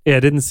 flat. Yeah,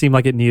 it didn't seem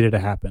like it needed to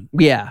happen.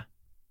 Yeah.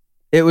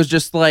 It was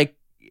just like,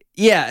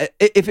 yeah,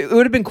 if it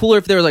would have been cooler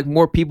if there were like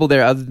more people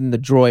there other than the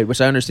droid, which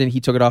I understand he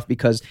took it off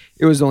because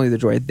it was only the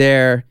droid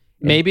there.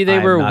 Maybe they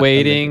were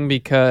waiting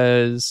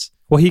because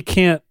Well, he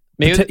can't.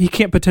 Maybe- He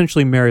can't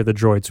potentially marry the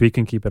droid, so he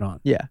can keep it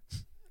on. Yeah,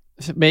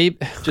 maybe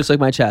just like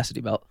my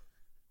chastity belt.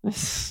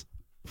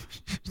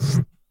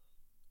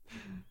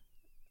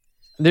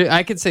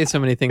 I could say so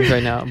many things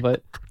right now,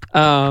 but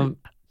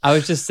I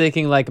was just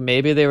thinking like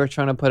maybe they were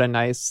trying to put a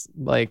nice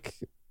like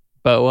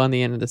bow on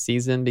the end of the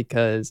season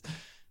because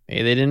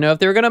maybe they didn't know if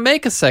they were gonna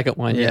make a second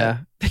one yet.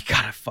 They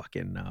gotta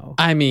fucking know.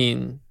 I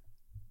mean,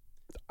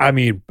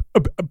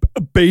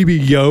 Baby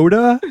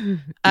Yoda,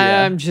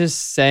 I'm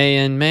just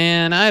saying,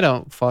 man. I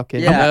don't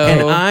fucking Yeah, know.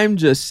 and I'm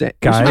just saying,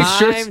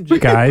 Guys.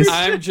 Guys.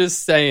 I'm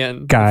just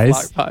saying,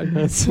 Guys. Flock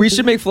Podcast. we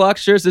should make flock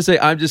shirts to say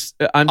I'm just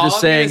All I'm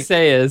saying, gonna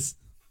say is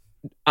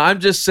I'm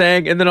just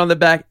saying, and then on the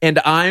back, and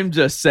I'm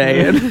just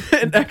saying,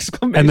 an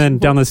exclamation, and then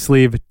down the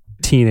sleeve,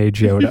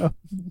 teenage Yoda.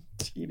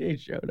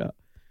 teenage Yoda.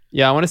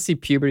 yeah. I want to see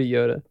puberty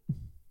Yoda.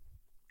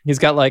 He's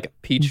got like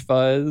peach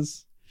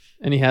fuzz,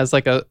 and he has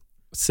like a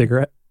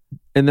Cigarette.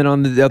 And then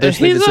on the other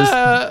thing, he's it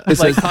like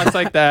says talks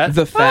like that.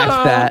 the fact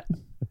Oh. that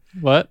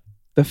What?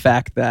 the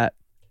fact that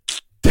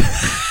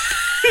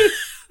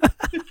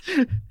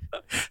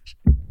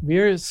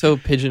We're so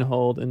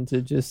pigeonholed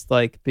into just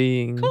like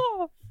being.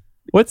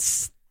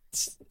 What's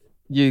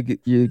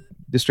you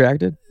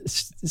distracted.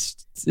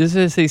 does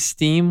it say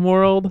Steam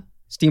World?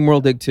 Steam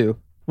World Dig 2.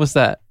 What's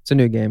that? It's a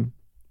new game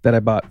that I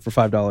bought for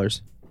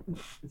 $5.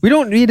 We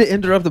don't need to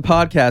interrupt the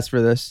podcast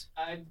for this.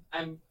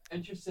 I'm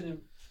interested in.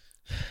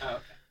 Oh,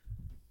 okay.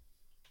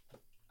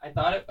 I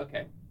thought it.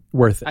 Okay.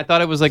 Worth it. I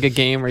thought it was like a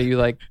game where you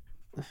like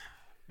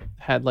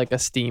had like a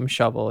steam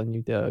shovel and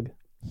you dug,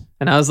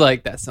 and I was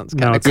like, that sounds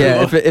kind No, of it's cool.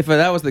 Yeah, if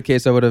that was the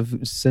case, I would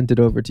have sent it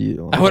over to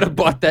you. I would have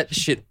bought that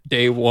shit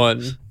day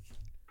one.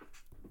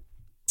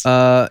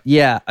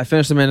 Yeah, I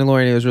finished The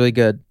Mandalorian. It was really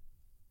good.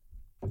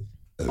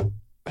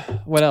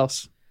 What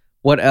else?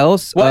 What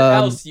else? What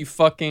else? You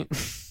fucking.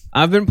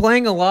 I've been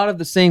playing a lot of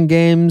the same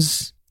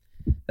games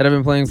that I've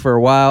been playing for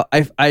a while.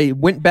 I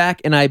went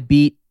back and I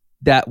beat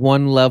that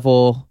one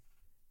level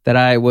that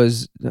I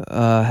was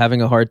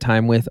having a hard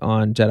time with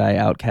on Jedi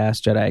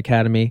Outcast, Jedi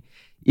Academy.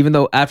 Even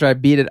though after I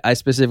beat it, I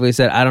specifically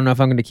said, I don't know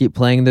if I'm going to keep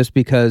playing this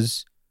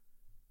because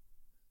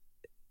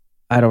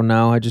I don't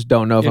know. I just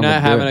don't know if You're I'm not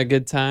gonna do having it. a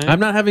good time. I'm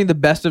not having the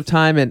best of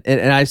time, and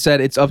I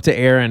said it's up to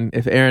Aaron.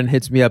 If Aaron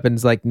hits me up and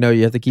is like, no,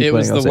 you have to keep It playing.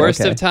 was I'll the say,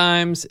 worst okay. of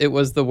times. It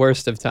was the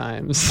worst of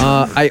times.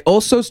 I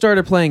also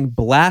started playing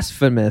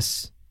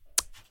Blasphemous.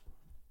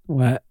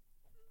 What?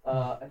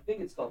 I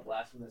think it's called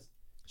Blasphemous.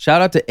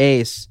 Shout out to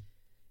Ace.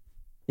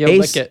 Yo,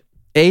 Ace, lick it.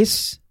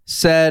 Ace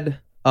said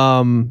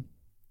a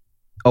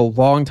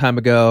long time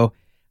ago,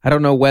 I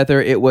don't know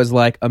whether it was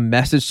like a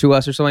message to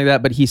us or something like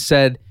that, but he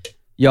said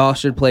y'all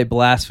should play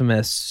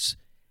Blasphemous.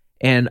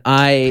 And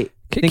I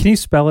Can you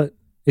spell it?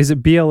 Is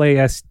it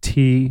BLAST?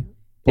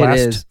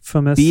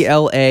 Blasphemous?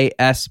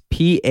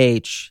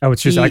 BLASPH. Oh,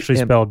 it's just actually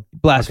spelled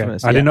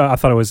Blasphemous. Okay. I didn't know. I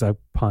thought it was a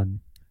pun.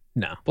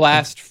 No.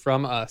 Blast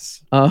from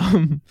us.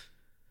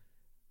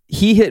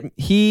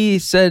 He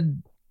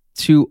said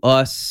to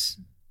us,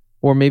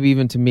 or maybe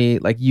even to me,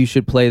 like, you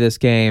should play this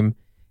game.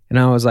 And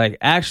I was like,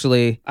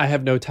 actually, I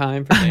have no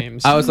time for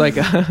games. I was like,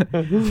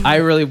 I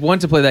really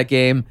want to play that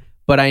game,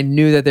 but I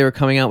knew that they were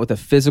coming out with a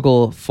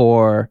physical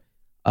for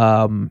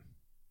from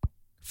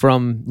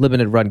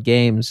Limited Run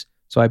Games,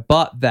 so I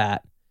bought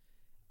that.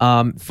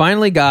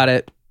 Finally got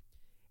it,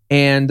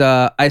 and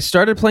I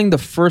started playing the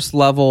first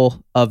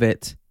level of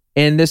it,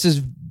 and this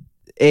is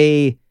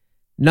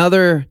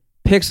another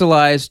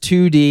pixelized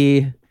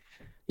 2D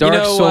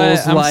Dark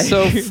Souls I'm like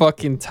so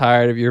fucking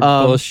tired of your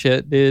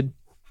bullshit, dude.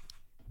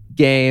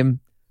 Game,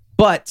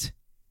 but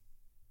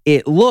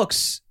it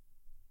looks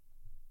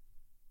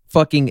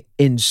fucking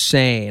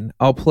insane.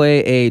 I'll play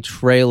a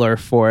trailer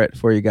for it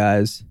for you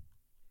guys.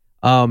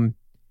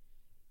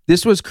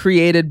 This was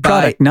created by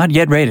Product not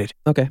yet rated.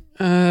 Okay.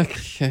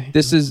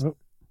 This is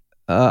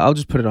I'll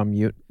just put it on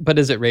mute. But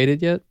is it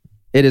rated yet?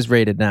 It is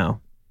rated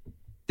now.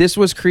 This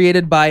was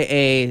created by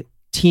a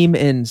team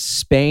in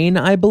Spain,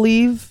 I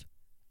believe,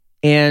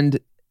 and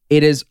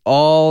it is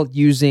all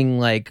using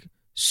like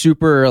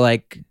super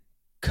like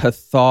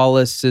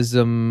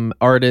Catholicism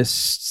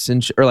artists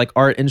and or like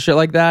art and shit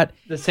like that.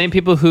 The same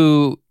people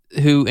who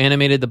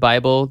animated the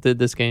Bible did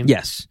this game?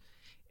 Yes.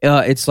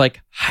 It's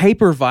like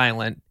hyper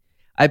violent.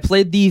 I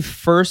played the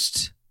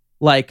first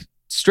like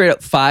straight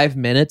up 5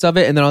 minutes of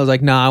it, and then I was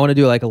like, nah, I want to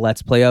do like a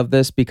let's play of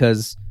this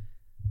because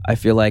I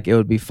feel like it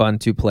would be fun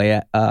to play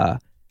it.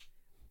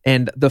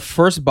 And the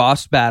first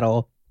boss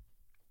battle,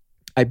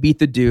 I beat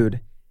the dude,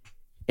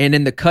 and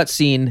in the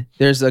cutscene,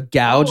 there's a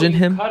gouge in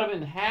him. Cut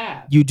him in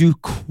half. You do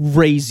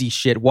crazy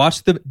shit.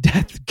 Watch the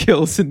death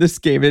kills in this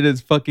game. It is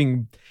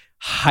fucking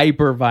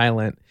hyper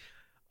violent.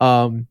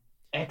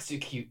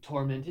 Execute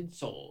tormented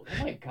souls.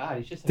 Oh my god,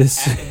 he's just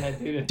This- attacking that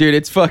dude. Dude,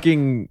 it's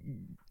fucking...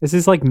 This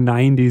is like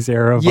 90s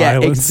era Yeah,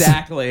 violence.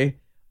 exactly.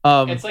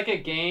 It's like a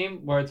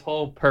game where its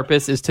whole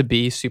purpose is to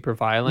be super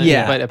violent.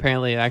 Yeah. But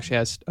apparently it actually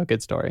has a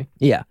good story.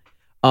 Yeah.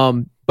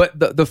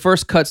 But the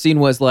first cutscene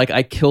was like,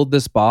 I killed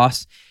this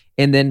boss,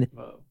 and then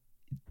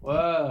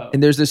Whoa.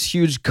 and there's this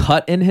huge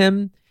cut in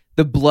him.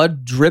 The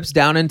blood drips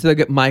down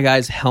into my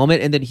guy's helmet,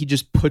 and then he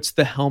just puts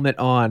the helmet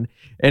on,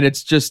 and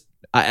it's just...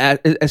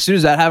 as soon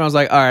as that happened, I was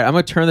like, all right, I'm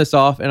going to turn this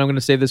off, and I'm going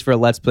to save this for a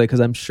Let's Play,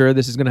 because I'm sure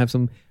this is going to have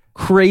some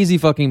crazy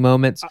fucking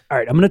moments. All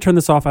right, I'm going to turn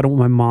this off. I don't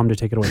want my mom to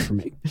take it away from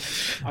me.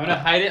 I'm going to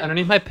hide it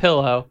underneath my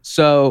pillow.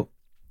 So...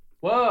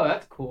 Whoa,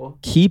 that's cool.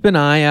 Keep an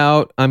eye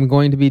out. I'm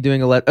going to be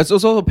doing it's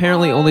also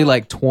apparently only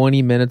like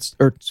 20 minutes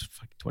or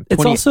 20,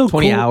 It's also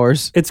 20 cool.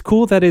 hours. It's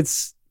cool that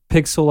it's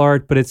pixel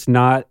art, but it's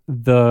not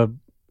the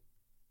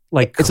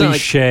like It's not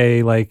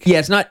cliche like Yeah,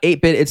 it's not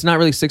 8-bit. It's not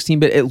really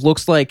 16-bit. It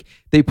looks like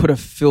they put a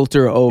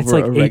filter over it's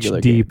like a regular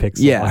HD game.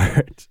 pixel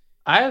art.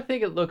 I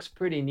think it looks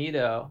pretty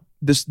neato.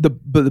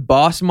 The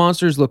boss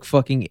monsters look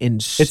fucking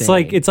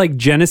insane. It's like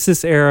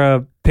Genesis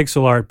era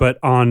pixel art, but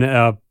on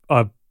a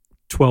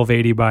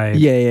 1280 by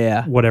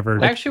yeah. whatever.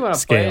 I actually want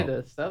to play scale.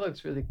 this. That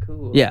looks really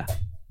cool. Yeah.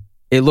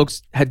 It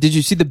looks... Did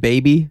you see the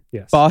baby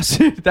Yes. boss?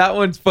 That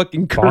one's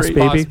fucking Boss crazy.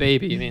 baby? Boss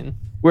baby, you mean?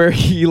 Where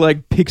he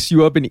like picks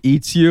you up and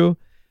eats you.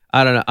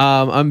 I don't know.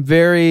 I'm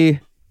very,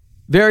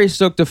 very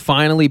stoked to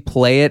finally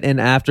play it. And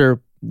after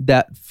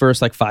that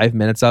first like 5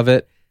 minutes of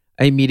it,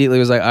 I immediately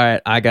was like, all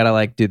right, I gotta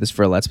like do this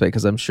for a Let's Play,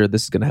 because I'm sure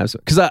this is gonna have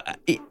some. Because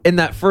in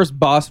that first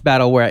boss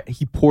battle where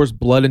he pours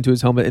blood into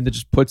his helmet and then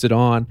just puts it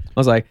on, I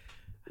was like,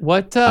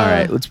 What? all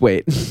right, let's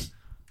wait.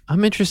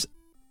 I'm interested.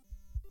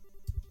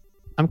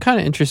 I'm kind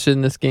of interested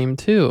in this game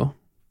too.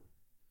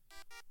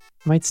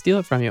 Might steal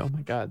it from you. Oh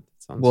my god,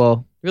 that sounds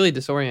Well, really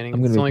disorienting.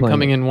 I'm gonna It's be only playing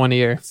coming it. in one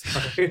ear.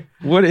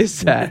 what is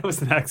That that?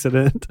 was an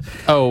accident.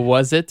 Oh,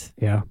 was it?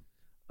 Yeah.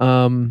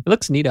 It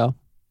looks neato.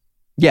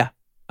 Yeah,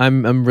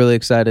 I'm really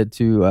excited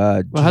to.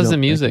 Well, how's the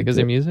jump music? back Is into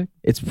there it. music?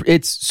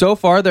 It's so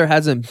far there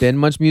hasn't been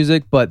much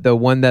music, but the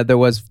one that there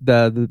was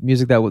the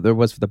music that there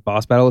was for the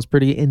boss battle was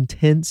pretty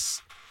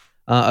intense.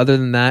 Other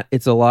than that,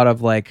 it's a lot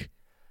of like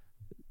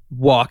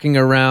walking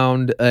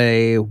around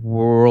a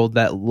world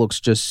that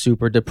looks just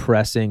super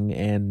depressing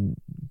and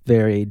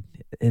very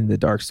in the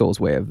Dark Souls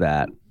way of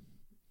that.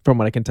 From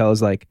what I can tell,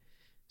 is like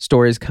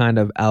story's kind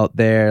of out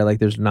there. Like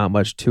there's not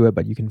much to it,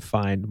 but you can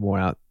find more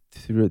out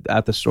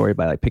throughout the story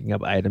by like picking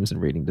up items and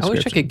reading I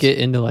descriptions. wish I could get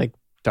into like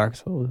Dark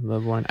Souls and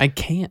Bloodborne. I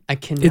can't. I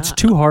cannot. It's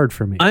too hard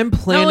for me. I'm Not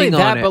only planning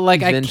that, on it, but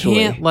like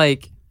eventually. I can't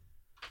like.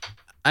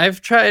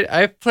 I've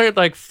played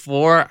like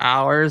 4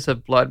 hours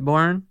of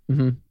Bloodborne,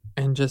 Mhm.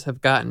 and just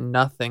have gotten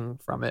nothing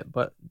from it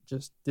but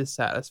just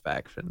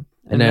dissatisfaction.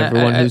 And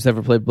everyone who's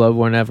ever played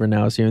Bloodborne ever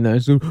now is hearing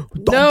that.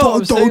 No,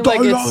 I'm saying like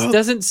it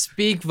doesn't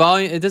speak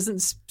volume. It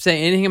doesn't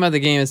say anything about the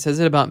game. It says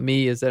it about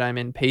me is that I'm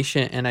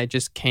impatient and I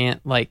just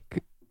can't like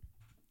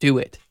do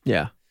it.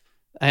 Yeah.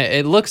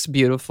 It looks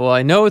beautiful.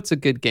 I know it's a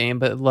good game,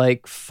 but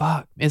like,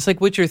 fuck. It's like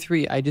Witcher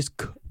 3. I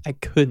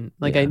couldn't.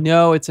 Like, I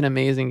know it's an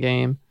amazing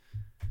game.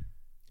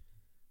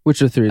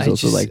 Witcher 3 is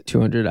also like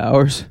 200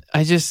 hours.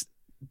 I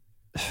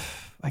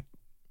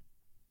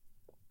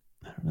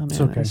don't know, man.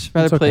 It's okay. I'd just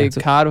rather play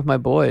COD with my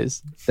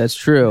boys. That's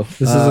true.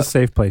 This is a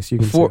safe place. You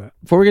can say that.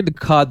 Before we get to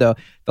COD, though,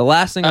 the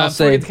last thing I'll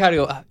say...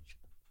 The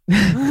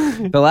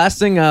last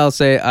thing I'll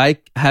say, I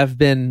have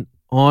been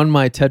on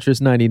my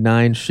Tetris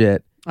 99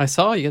 shit. I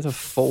saw you guys have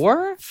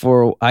 4?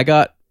 I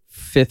got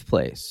 5th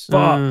place.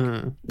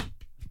 Fuck.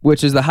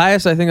 Which is the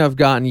highest I think I've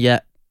gotten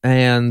yet.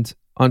 And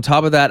on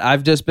top of that,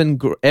 I've just been...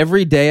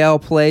 every day I'll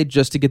play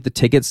just to get the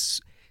tickets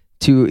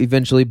to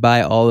eventually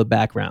buy all the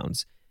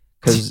backgrounds.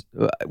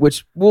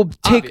 Which will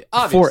take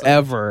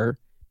forever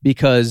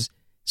because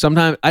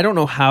sometimes I don't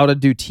know how to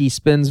do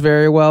T-spins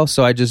very well,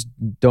 so I just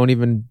don't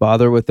even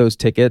bother with those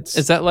tickets.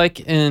 Is that like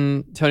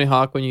in Tony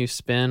Hawk when you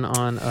spin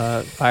on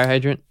a fire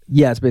hydrant?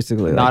 Yeah, it's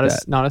basically not like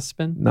that. Not a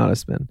spin? Not a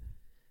spin.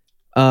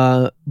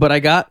 But I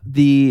got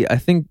I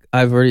think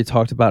I've already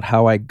talked about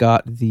how I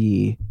got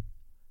the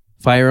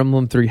Fire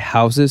Emblem 3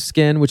 Houses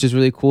skin, which is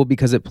really cool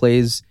because it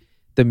plays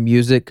the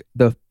music,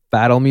 the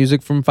battle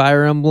music from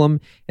Fire Emblem,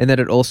 and then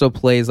it also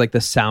plays like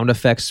the sound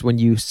effects when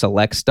you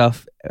select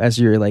stuff as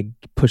you're like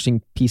pushing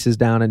pieces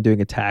down and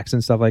doing attacks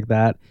and stuff like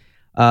that.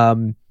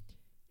 And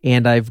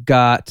I've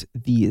got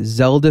the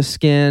Zelda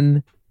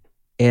skin,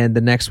 and the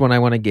next one I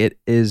want to get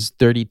is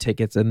 30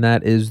 tickets, and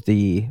that is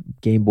the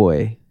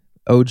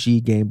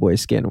OG Game Boy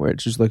skin where it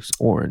just looks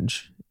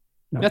orange.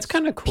 That's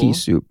kind of cool. Pea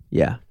soup.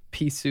 Yeah.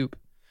 Pea soup.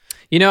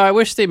 You know, I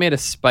wish they made a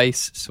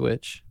spice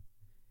switch.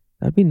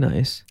 That'd be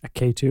nice. A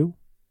K2?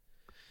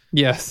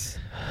 Yes.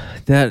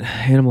 That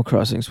Animal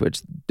Crossing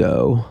Switch,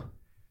 though.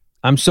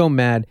 I'm so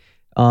mad.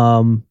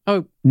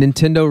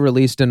 Nintendo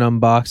released an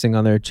unboxing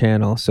on their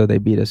channel, so they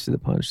beat us to the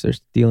punch. They're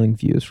stealing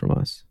views from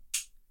us.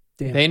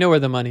 Damn. They know where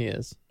the money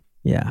is.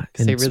 Yeah.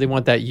 Because they really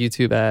want that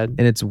YouTube ad.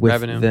 And it's with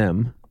revenue.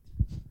 them.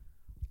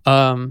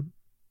 Call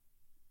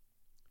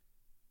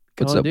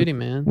of Duty,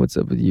 man. What's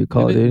up with you,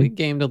 Call of Duty? We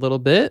gamed a little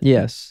bit.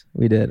 Yes,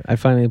 we did. I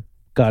finally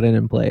got in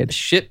and played.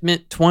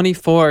 Shipment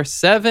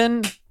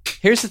 24/7.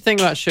 Here's the thing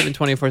about Shipment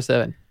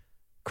 24/7.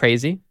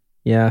 Crazy.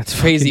 Yeah. It's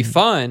crazy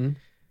fun.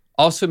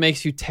 Also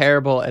makes you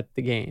terrible at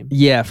the game.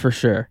 Yeah, for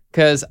sure.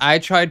 Because I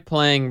tried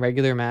playing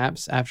regular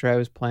maps after I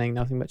was playing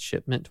nothing but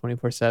Shipment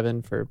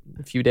 24/7 for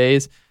a few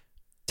days.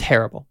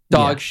 Terrible.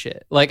 Dog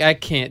shit. Like, I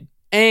can't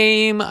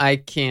aim. I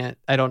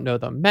don't know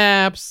the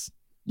maps.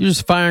 You're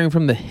just firing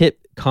from the hip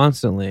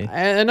constantly.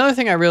 Another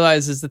thing I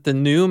realized is that the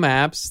new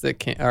maps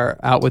that are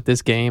out with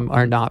this game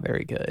are not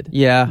very good.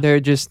 Yeah. They're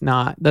just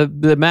not.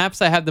 The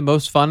maps I have the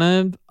most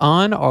fun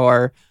on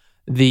are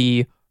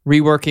the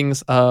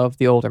reworkings of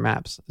the older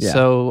maps. Yeah.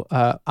 So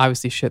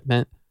obviously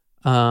Shipment,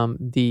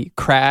 the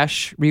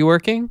Crash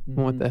reworking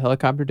with the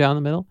helicopter down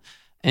the middle.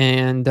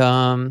 And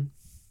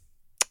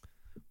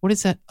what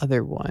is that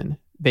other one?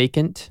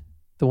 Vacant,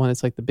 the one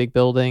that's like the big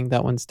building.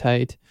 That one's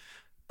tight.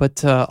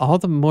 But all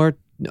the more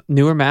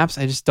newer maps,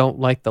 I just don't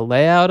like the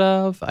layout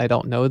of. I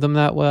don't know them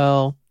that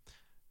well.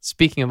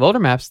 Speaking of older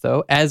maps,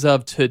 though, as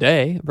of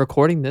today,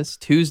 recording this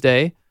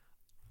Tuesday,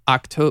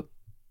 October.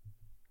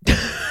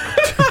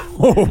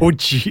 Oh,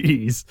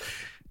 jeez.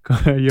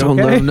 Don't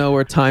let them know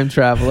we're time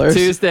travelers.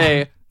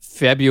 Tuesday,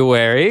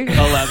 February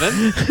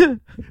 11th.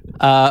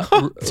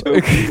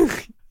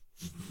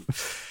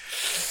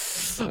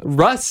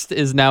 Rust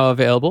is now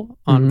available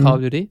on Call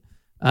of Duty.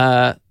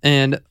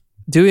 And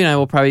Dewey and I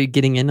will probably be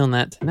getting in on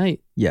that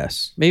tonight.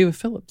 Yes. Maybe with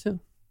Philip, too.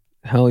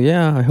 Hell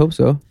yeah, I hope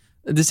so.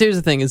 Here's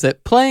the thing, is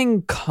that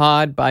playing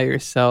COD by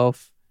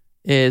yourself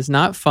is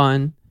not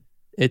fun.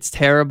 It's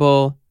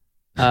terrible.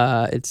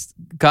 It's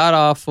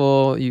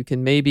god-awful. You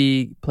can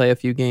maybe play a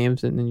few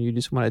games and then you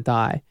just want to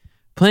die.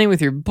 Playing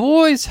with your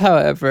boys,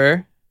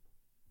 however,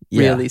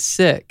 really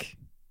sick.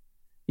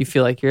 You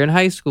feel like you're in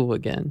high school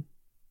again.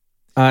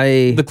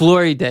 The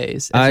glory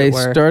days, as it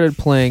were. Started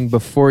playing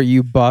before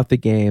you bought the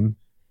game,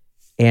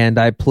 and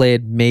I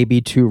played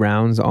maybe 2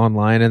 rounds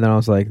online, and then I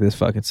was like, this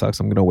fucking sucks.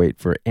 I'm going to wait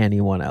for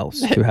anyone else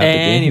to have the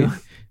game.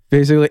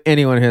 Basically,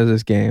 anyone who has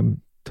this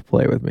game to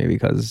play with me,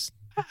 because...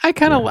 I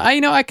kind of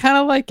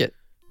like it.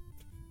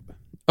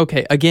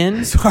 Okay,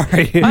 again.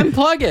 Sorry.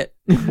 Unplug it.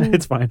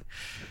 It's fine.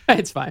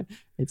 It's fine.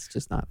 It's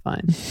just not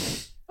fine.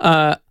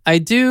 I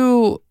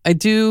do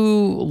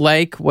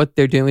like what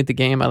they're doing with the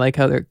game. I like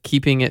how they're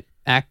keeping it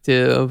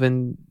active,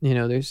 and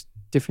there's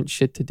different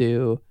shit to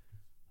do.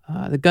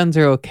 The guns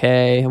are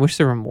okay. I wish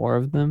there were more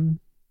of them.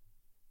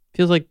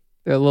 Feels like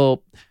they're a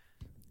little...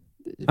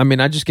 I mean,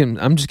 I'm just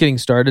getting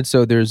started,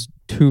 so there's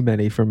too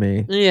many for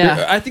me.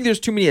 Yeah. I think there's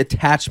too many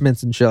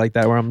attachments and shit like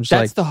that where I'm just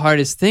That's the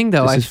hardest thing,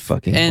 though. This is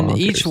fucking And bonkers.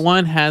 each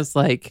one has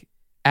like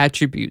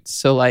attributes.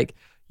 So like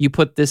you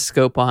put this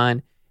scope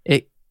on,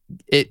 it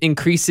it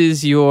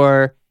increases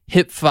your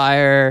hip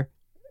fire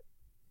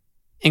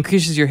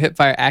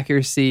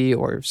accuracy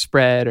or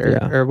spread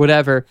or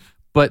whatever.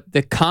 But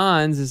the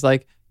cons is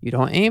like you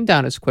don't aim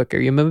down as quicker.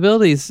 Your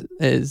mobility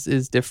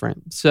is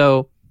different.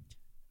 So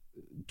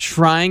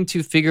trying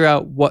to figure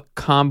out what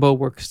combo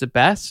works the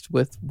best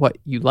with what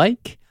you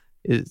like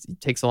it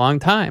takes a long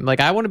time. Like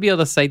I want to be able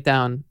to sight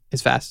down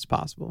as fast as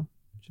possible.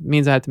 Which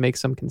means I have to make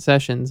some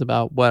concessions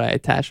about what I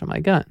attach on my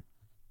gun.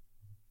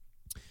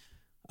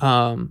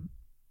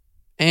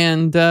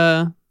 And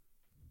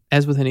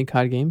as with any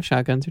COD game,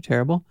 shotguns are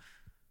terrible.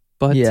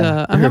 But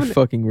they're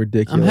fucking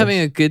ridiculous. I'm having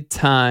a good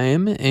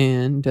time,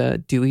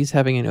 and Dewey's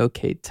having an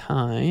okay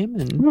time.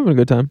 And I'm having a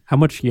good time. How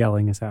much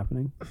yelling is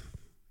happening?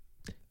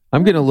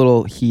 I'm getting a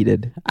little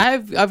heated.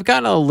 I've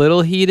gotten a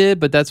little heated,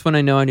 but that's when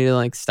I know I need to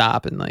like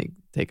stop and like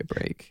take a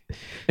break.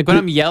 Like when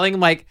I'm yelling, I'm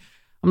like,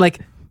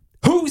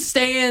 who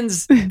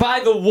stands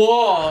by the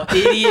wall,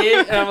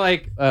 idiot? And I'm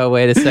like, oh,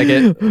 wait a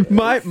second.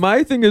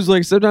 My thing is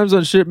like sometimes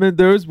on shipment,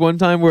 there was one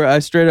time where I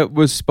straight up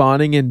was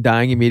spawning and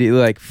dying immediately.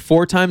 Like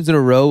 4 times in a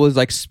row was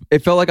like, it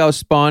felt like I was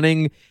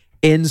spawning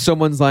in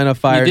someone's line of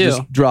fire,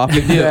 just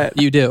dropping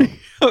that. You do.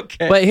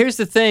 Okay. But here's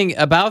the thing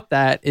about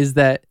that is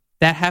that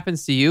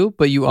happens to you,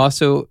 but you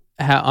also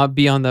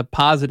be on the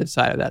positive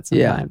side of that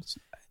sometimes.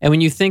 Yeah. And when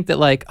you think that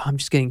like, oh, I'm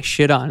just getting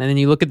shit on, and then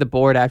you look at the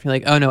board after, you're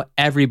like, oh no,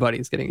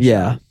 everybody's getting shit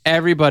on.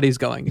 Everybody's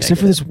going except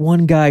for this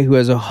one guy who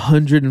has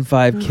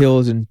 105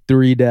 kills and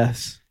 3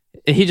 deaths.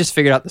 He just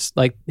figured out this,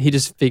 like he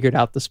just figured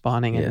out the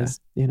spawning, and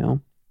you know.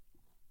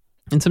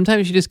 And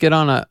sometimes you just get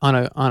on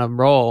a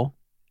roll,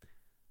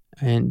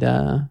 and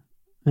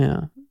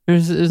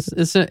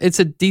it's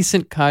a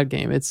decent COD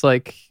game. It's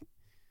like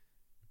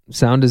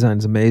sound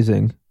design's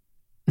amazing.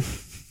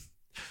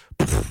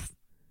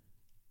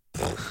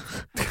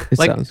 It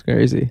sounds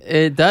crazy.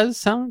 It does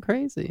sound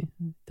crazy.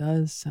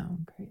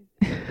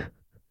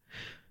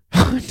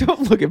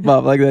 Don't look at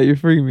Bob like that. You're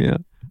freaking me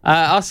out.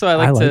 Also, I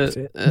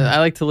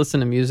like to listen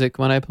to music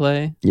when I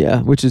play.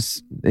 Yeah, which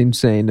is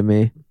insane to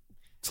me.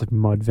 It's like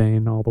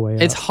Mudvayne all the way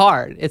up. It's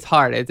hard.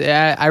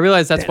 I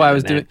realize that's why I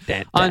was doing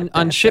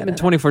on shipment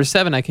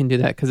 24/7. I can do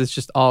that because it's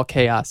just all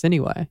chaos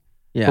anyway.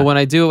 Yeah. But when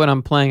I do it when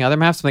I'm playing other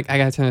maps, I'm like, I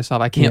gotta turn this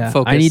off. I can't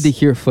focus. I need to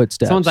hear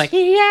footsteps. Someone's like,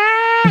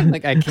 yeah.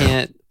 Like I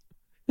can't.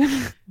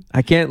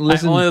 I can't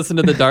listen. I only listen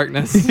to the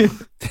darkness.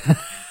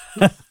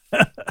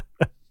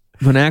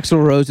 When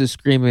Axl Rose is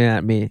screaming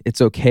at me,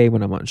 it's okay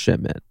when I'm on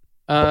shipment.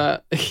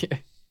 Or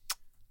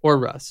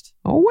Rust.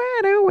 Oh,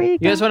 where do we? You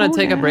guys want to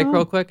take a break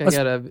real quick? Let's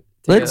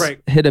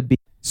hit a beat.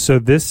 So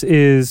this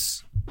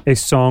is a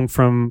song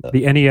from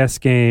the NES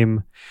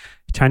game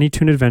Tiny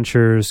Toon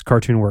Adventures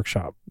Cartoon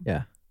Workshop.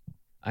 Yeah,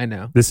 I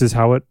know. This is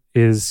how it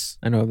is.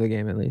 I know of the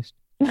game at least.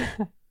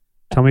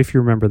 Tell me if you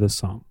remember this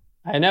song.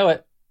 I know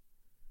it.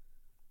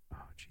 Oh,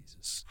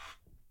 Jesus.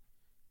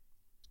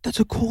 That's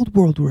a Cold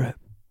World rap.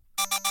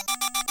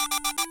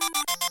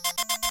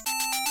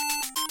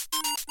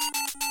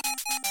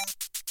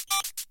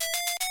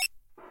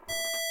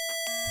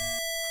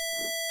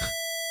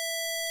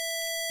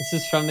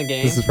 This is from the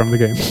game. This is from the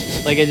game.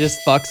 Like it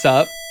just fucks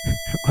up.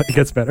 It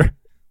gets better.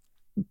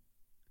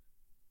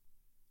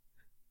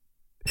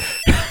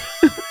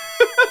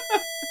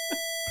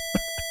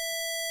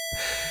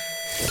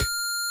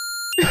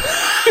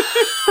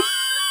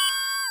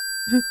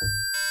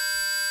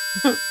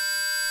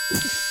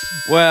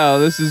 Wow,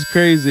 this is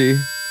crazy.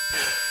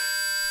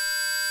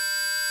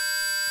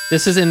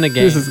 This is in the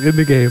game. This is in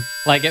the game.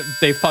 Like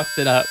they fucked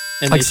it up.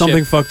 And like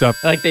something fucked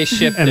up. Like they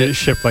shipped and it. it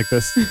shipped like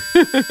this.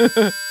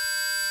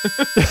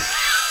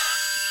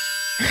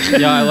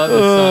 Yeah, I love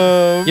this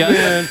song. Yeah,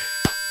 man.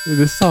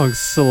 This song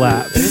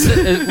slaps.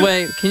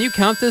 Wait, can you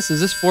count this? Is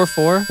this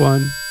 4/4?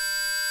 1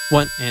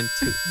 and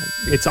 2.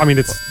 It's. I mean,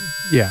 it's.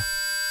 Yeah.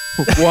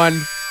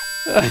 1.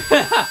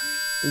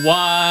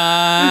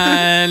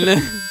 1.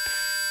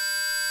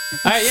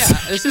 All right, yeah,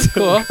 this is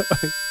cool.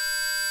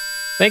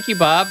 Thank you,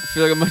 Bob. I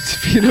feel like I'm going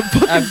to be in a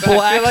fucking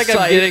black I feel like site.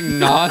 I'm getting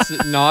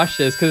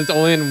nauseous because it's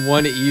only in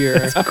one ear.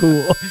 That's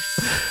cool.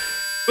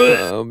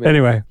 Oh, man.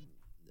 Anyway.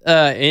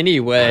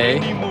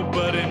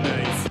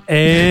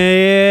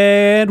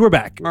 And we're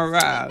back. All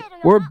right.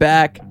 We're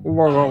back.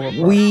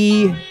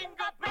 We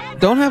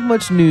don't have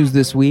much news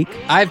this week.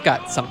 I've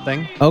got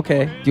something.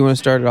 Okay. Do you want to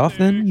start it off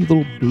then, you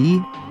little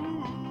bee?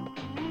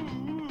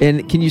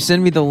 And can you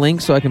send me the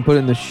link so I can put it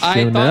in the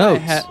show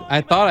notes?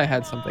 I thought I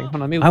had something.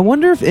 Hold on, I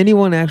wonder if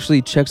anyone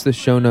actually checks the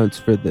show notes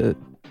for the...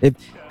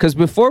 Because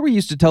before we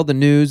used to tell the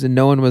news and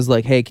no one was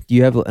like, hey, do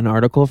you have an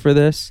article for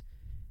this?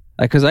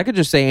 Because I could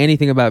just say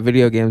anything about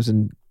video games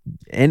and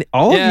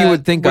all of you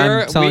would think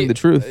I'm telling the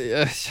truth.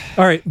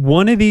 All right,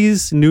 one of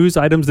these news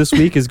items this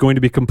week is going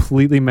to be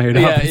completely made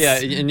up. Yeah,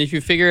 and if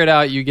you figure it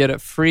out, you get it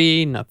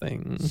free,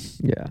 nothing.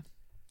 Yeah.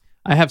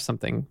 I have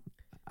something.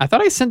 I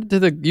thought I sent it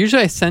to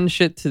usually I send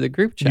shit to the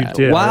group chat.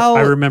 You did. Wow.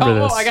 I remember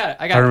this. Oh, I got it.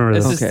 I remember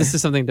this. This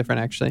is something different,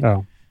 actually.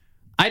 Oh.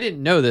 I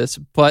didn't know this,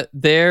 but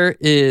there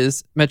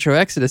is Metro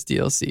Exodus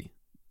DLC.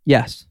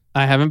 Yes.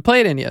 I haven't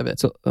played any of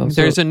it.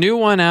 There's a new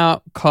one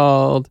out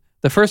called...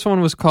 The first one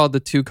was called The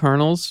Two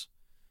Colonels,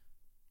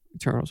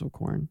 Kernels of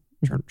corn.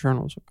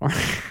 Journals of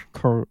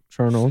corn.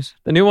 Kernels.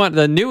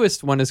 The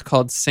newest one is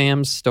called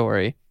Sam's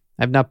Story.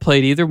 I've not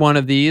played either one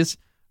of these,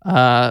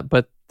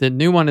 but the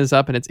new one is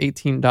up and it's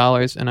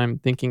 $18, and I'm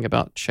thinking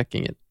about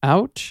checking it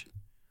out.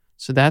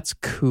 So that's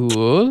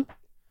cool.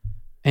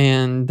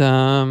 And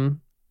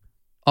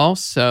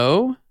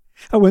also,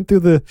 I went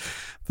through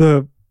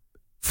the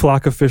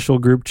Flock official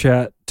group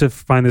chat to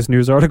find this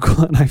news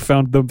article, and I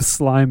found the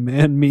Slime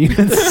Man meme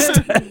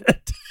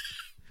instead.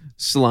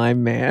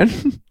 Slime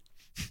Man.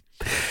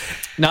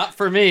 Not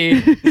for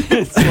me.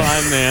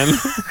 Slime Man.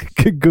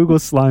 Google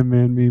Slime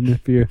Man meme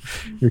if you're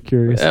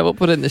curious. We'll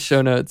put it in the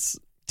show notes.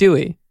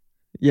 Dewey,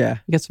 Yeah,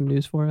 you got some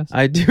news for us?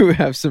 I do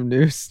have some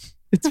news.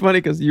 It's funny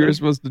because you were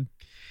supposed to.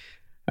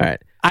 All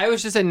right. I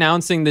was just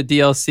announcing the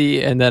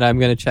DLC and that I'm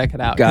going to check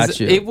it out. Got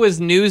you. It was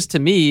news to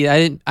me.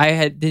 I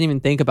didn't even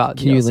think about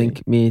Can DLC. you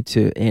link me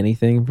to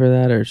anything for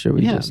that, or should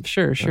we Yeah, just?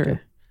 sure. Okay.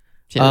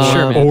 Yeah,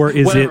 sure,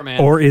 man.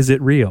 Or is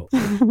it real?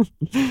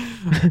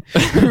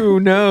 Who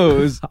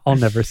knows? I'll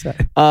never say.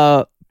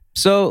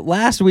 So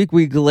last week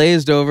we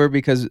glazed over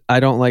because I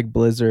don't like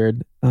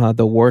Blizzard,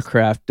 the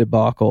Warcraft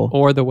debacle,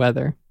 Or the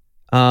weather.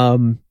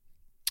 Like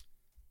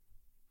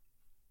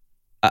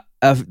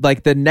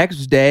the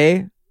next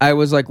day, I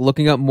was like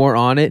looking up more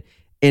on it,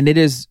 and it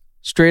is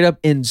straight up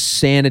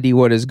insanity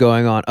what is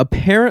going on.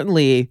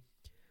 Apparently,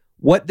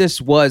 what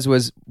this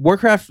was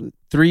Warcraft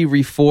 3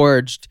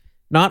 Reforged.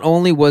 Not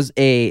only was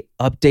a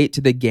update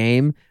to the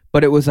game,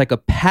 but it was like a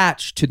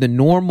patch to the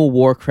normal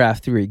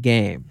Warcraft 3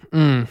 game.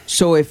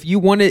 So if you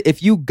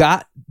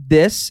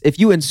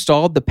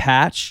installed the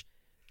patch,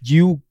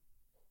 you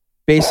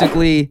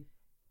basically,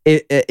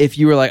 if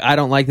you were like, I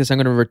don't like this, I'm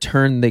going to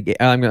return the game,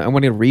 I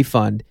want a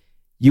refund,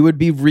 you would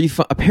be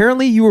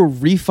apparently you were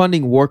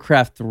refunding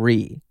Warcraft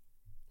 3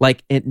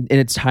 like in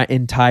its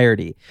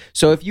entirety.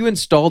 So if you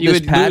installed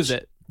this patch, lose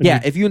it.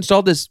 If you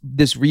installed this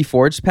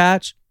Reforged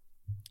patch,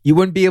 you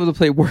wouldn't be able to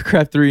play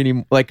Warcraft 3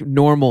 any, like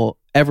normal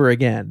ever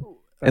again,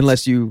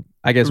 unless you,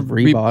 I guess,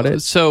 rebought it.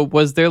 So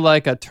was there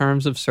like a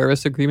terms of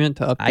service agreement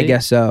to update? I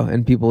guess so.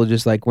 And people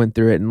just like went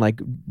through it and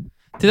like...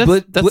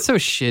 Dude, that's so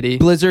shitty.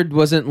 Blizzard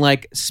wasn't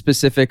like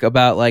specific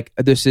about like,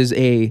 this is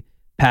a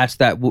patch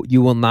that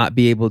you will not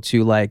be able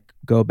to like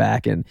go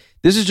back. And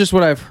this is just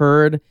what I've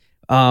heard.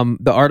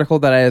 The article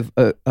that I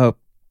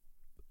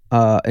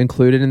have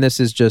included in this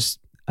is just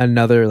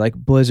another like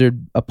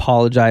Blizzard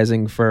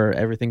apologizing for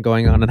everything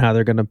going on and how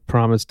they're going to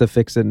promise to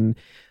fix it and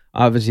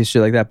obviously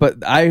shit like that. But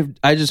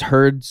I just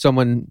heard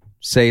someone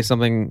say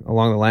something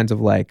along the lines of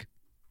like,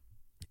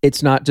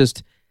 it's not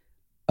just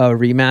a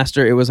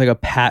remaster, it was like a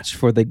patch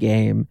for the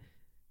game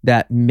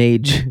that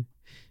made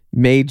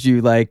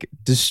you like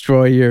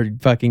destroy your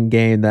fucking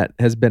game that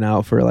has been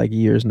out for like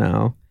years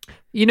now.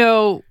 You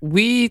know,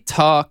 we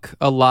talk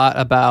a lot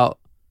about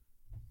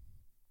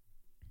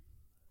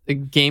the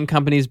game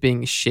companies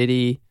being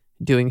shitty,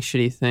 doing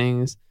shitty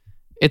things.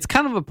 It's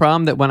kind of a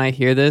problem that when I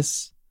hear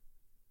this,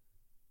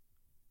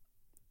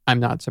 I'm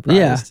not surprised.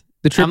 Yeah,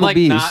 the triple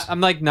Bs.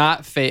 I'm like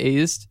not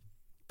phased.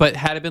 But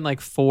had it been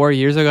like 4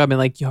 years ago, I'd been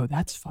like, yo,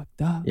 that's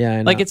fucked up. Yeah, I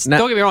know. Like,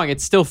 don't get me wrong,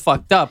 it's still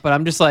fucked up, but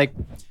I'm just like,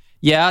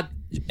 yeah,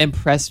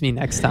 impress me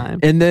next time.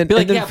 And then, be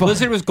like,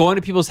 Blizzard was going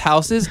to people's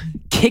houses,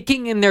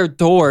 kicking in their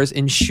doors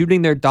and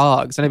shooting their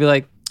dogs. And I'd be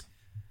like,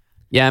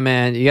 yeah,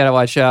 man, you got to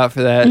watch out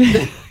for that.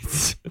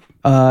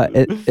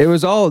 It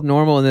was all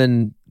normal, and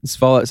then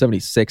Fallout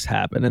 76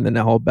 happened, and then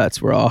the whole bets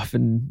were off,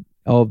 and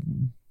all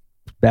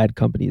bad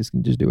companies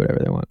can just do whatever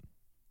they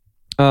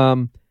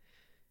want.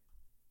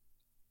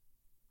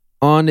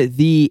 On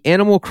the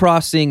Animal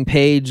Crossing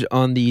page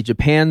on the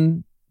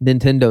Japan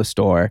Nintendo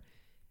store,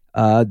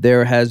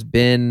 there has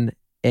been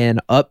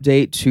an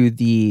update to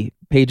the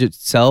page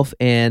itself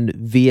and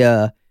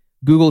via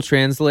Google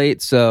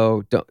Translate,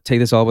 so don't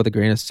take this all with a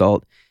grain of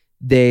salt.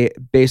 They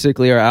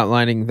basically are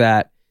outlining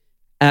that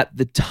at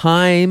the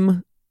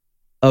time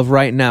of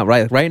right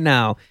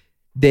now,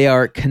 they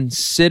are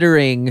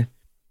considering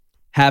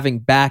having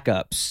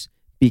backups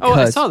because...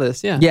 Oh, I saw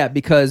this, yeah. Yeah,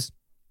 because...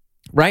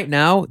 Right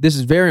now, this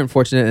is very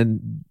unfortunate,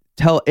 and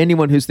tell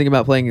anyone who's thinking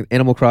about playing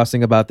Animal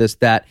Crossing about this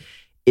that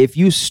if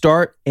you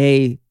start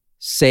a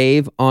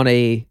save on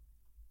a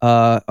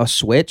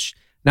Switch,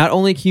 not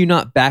only can you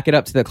not back it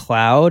up to the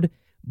cloud,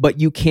 but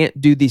you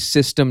can't do the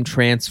system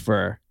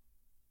transfer,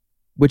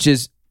 which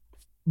is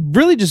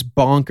really just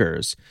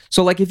bonkers.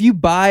 So, like, if you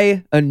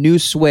buy a new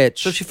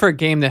Switch, especially for a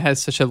game that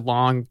has such a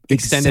long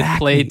extended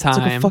play time, it's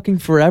like a fucking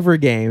forever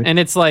game, and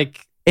it's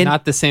like.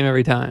 Not the same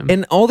every time.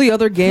 And all the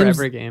other games,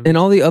 and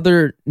all the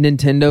other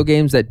Nintendo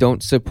games that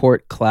don't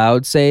support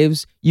cloud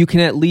saves, you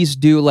can at least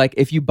do like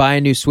if you buy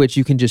a new Switch,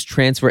 you can just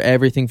transfer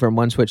everything from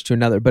one Switch to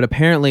another. But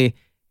apparently,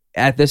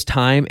 at this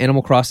time,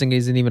 Animal Crossing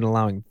isn't even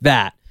allowing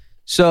that.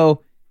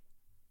 So,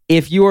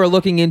 if you are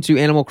looking into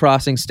Animal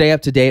Crossing, stay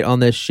up to date on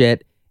this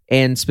shit.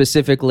 And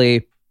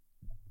specifically,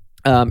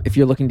 if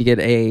you're looking to get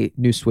a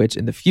new Switch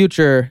in the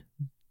future,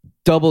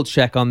 double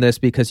check on this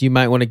because you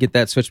might want to get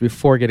that Switch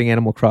before getting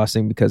Animal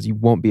Crossing because you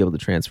won't be able to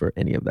transfer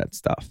any of that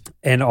stuff.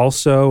 And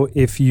also,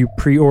 if you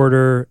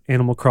pre-order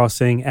Animal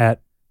Crossing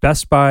at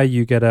Best Buy,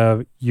 you get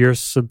a year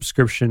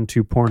subscription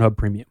to Pornhub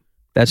Premium.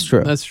 That's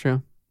true. That's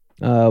true.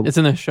 It's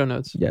in the show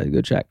notes. Yeah,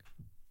 go check.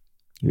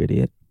 You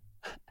idiot.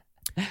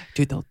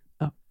 Dude, they'll...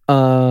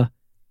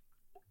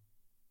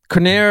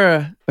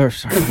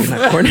 Coronavirus.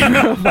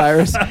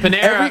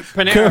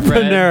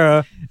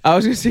 Panera. I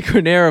was going to say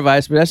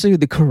coronavirus, but actually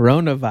the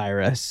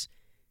coronavirus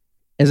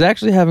is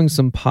actually having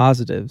some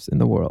positives in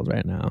the world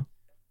right now.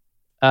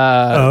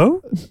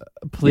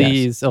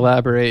 Please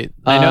elaborate.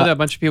 I know that a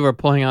bunch of people are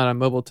pulling out a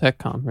mobile tech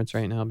conference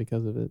right now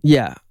because of it.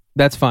 Yeah,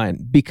 that's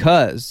fine.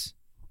 Because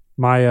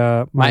my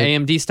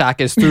AMD stock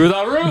is through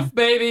the roof,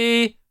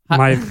 baby.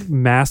 My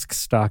mask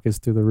stock is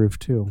through the roof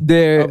too.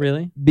 Oh,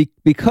 really?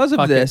 Because of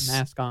Fuck this, it,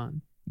 mask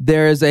on.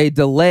 There is a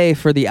delay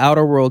for the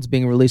Outer Worlds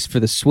being released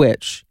for the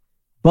Switch,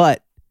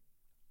 but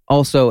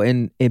also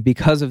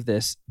because of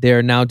this,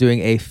 they're now doing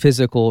a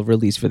physical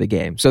release for the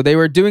game. So they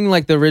were doing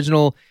like the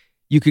original.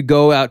 You could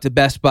go out to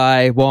Best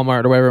Buy,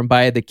 Walmart, or whatever and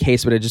buy the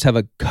case, but it just have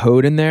a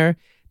code in there.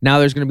 Now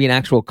there's going to be an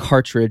actual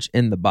cartridge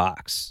in the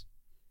box.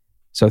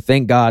 So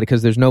thank God,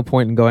 because there's no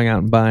point in going out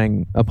and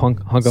buying a hunk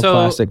of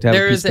plastic to have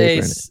a piece of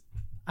paper in it.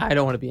 I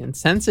don't want to be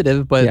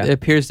insensitive, but it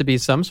appears to be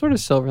some sort of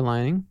silver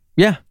lining.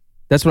 Yeah,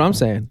 that's what I'm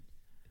saying.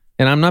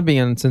 And I'm not being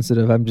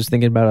insensitive. I'm just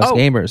thinking about us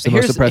gamers, the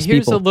most oppressed people.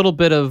 Here's a little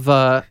bit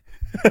of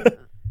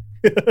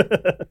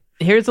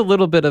here's a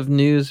little bit of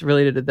news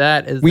related to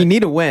that. We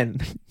need a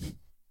win.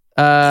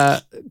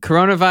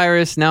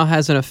 Coronavirus now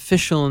has an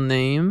official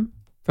name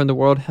from the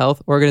World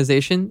Health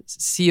Organization,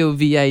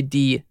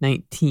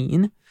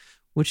 COVID-19,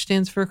 which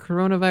stands for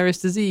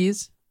Coronavirus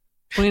Disease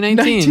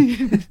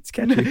 2019. It's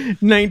catchy.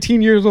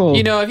 19 years old.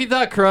 You know, if you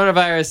thought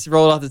coronavirus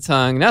rolled off the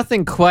tongue,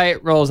 nothing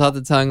quite rolls off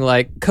the tongue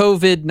like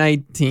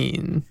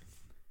COVID-19.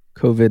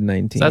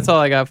 COVID-19. So that's all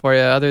I got for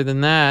you. Other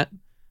than that,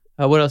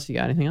 what else you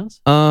got? Anything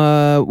else?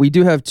 We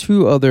do have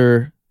two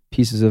other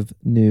pieces of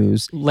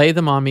news. Lay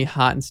them on me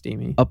hot and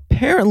steamy.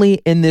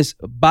 Apparently, in this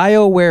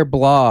BioWare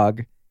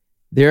blog,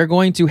 they're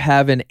going to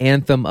have an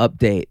Anthem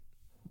update.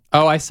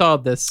 Oh, I saw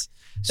this.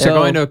 They're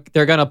going to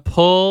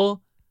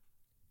pull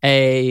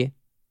a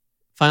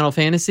Final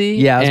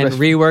Fantasy and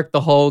rework the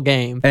whole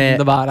game from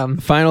the bottom.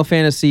 Final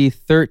Fantasy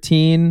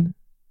 13,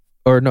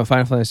 or no,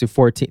 Final Fantasy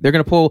 14. They're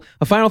going to pull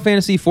a Final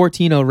Fantasy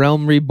 14, a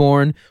Realm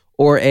Reborn,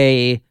 or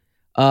a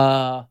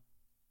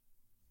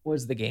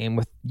what's the game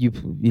with you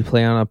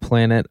play on a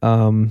planet?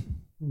 No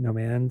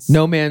Man's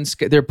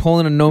Sky. They're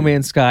pulling a No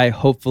Man's Sky,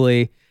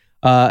 hopefully.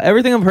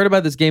 Everything I've heard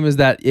about this game is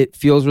that it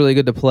feels really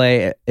good to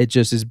play. It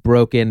just is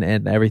broken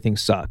and everything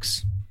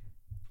sucks.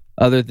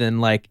 Other than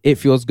like it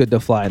feels good to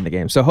fly in the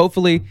game. So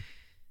hopefully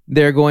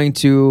they're going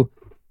to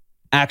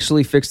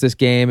actually fix this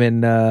game,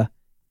 and that's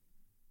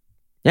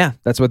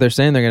what they're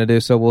saying they're going to do.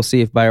 So we'll see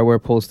if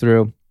BioWare pulls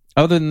through.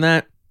 Other than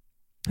that,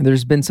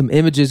 there's been some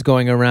images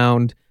going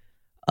around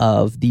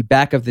of the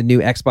back of the new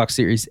Xbox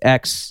Series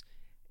X,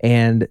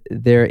 and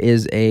there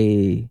is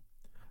a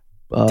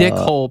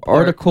dickhole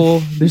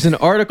article. There's an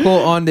article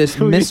on this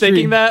mystery. You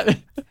thinking that?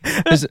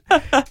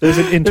 There's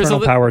an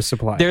internal power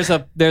supply. There's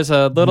a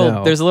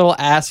little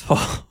asshole.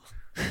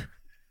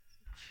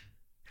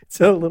 It's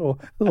a little.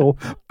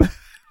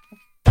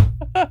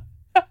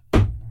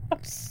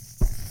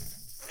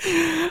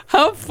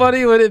 How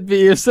funny would it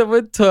be if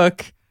someone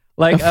took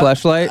like a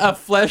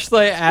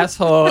fleshlight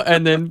asshole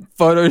and then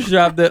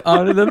photoshopped it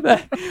onto the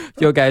back?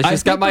 Yo, guys,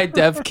 just got my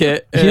dev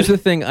kit. Here's the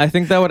thing. I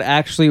think that would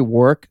actually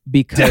work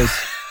because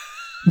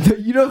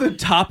the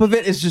top of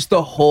it is just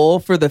the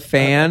hole for the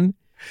fan.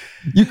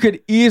 You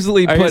could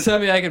easily Are you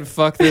telling me I can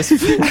fuck this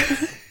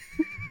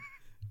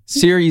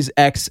Series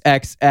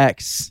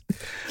XXX?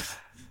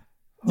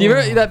 Do you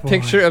remember that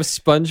picture of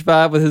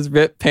SpongeBob with his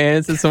ripped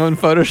pants and someone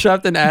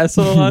photoshopped an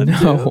asshole on?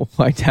 No,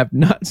 I have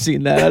not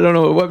seen that. I don't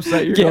know what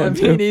website you're going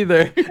to. Me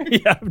neither.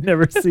 Yeah, I've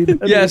never seen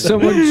that. Yeah,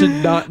 someone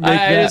should not make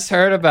that. I just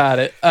heard about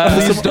it.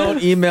 Please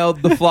don't email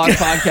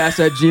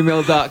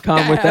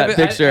theflogpodcast@gmail.com with that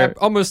picture. I'm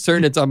almost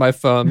certain it's on my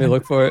phone. Let me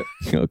look for it.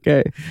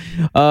 Okay.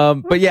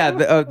 But yeah,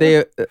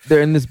 they're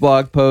in this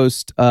blog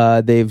post.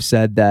 They've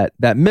said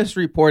that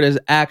mystery port is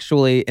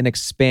actually an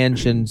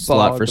expansion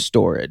slot for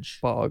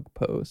storage. Blog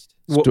post.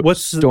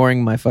 What's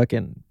storing my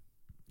fucking?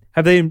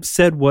 Have they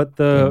said what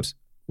the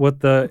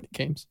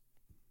games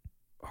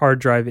hard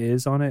drive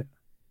is on it?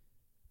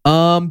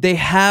 They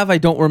have. I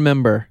don't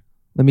remember.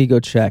 Let me go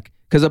check,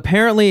 because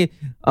apparently,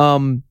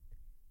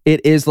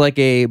 it is like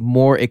a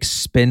more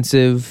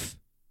expensive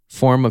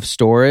form of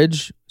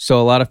storage.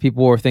 So a lot of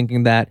people were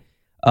thinking that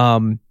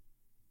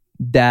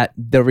that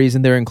the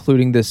reason they're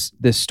including this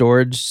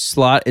storage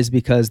slot is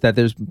because that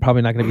there's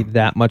probably not going to be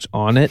that much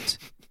on it.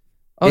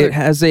 It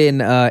has an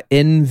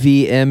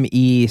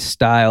NVMe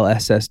style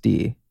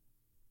SSD.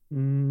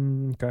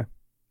 Okay.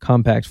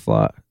 Compact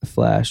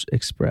Flash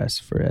Express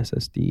for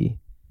SSD.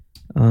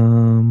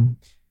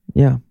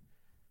 Yeah.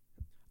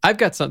 I've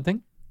got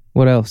something.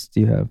 What else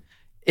do you have?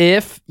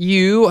 If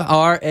you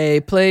are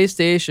a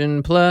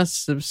PlayStation Plus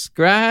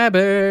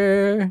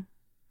subscriber,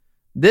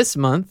 this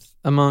month,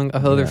 among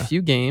other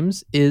few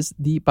games, is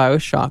the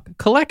BioShock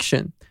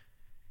Collection.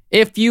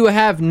 If you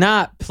have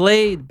not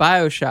played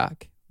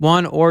BioShock,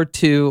 1 or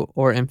 2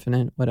 or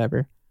Infinite,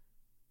 whatever.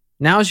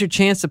 Now's your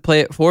chance to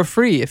play it for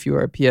free if you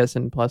are a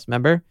PSN Plus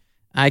member.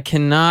 I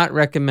cannot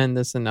recommend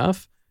this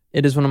enough.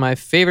 It is one of my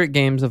favorite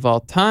games of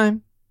all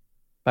time.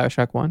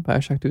 BioShock 1.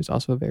 BioShock 2 is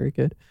also very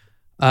good.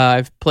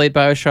 I've played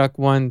BioShock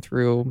 1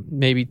 through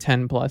maybe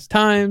 10 plus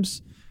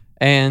times.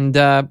 And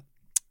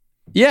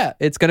yeah,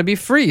 it's going to be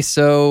free.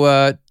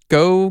 So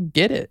go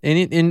get it.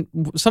 And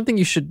something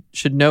you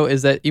should know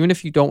is that even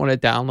if you don't want to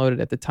download it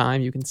at the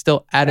time, you can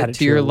still add it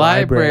to your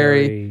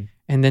library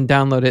and then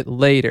download it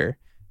later.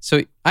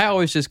 So I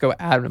always just go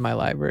add them to my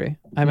library.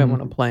 I might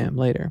want to play them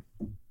later.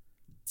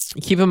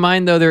 Keep in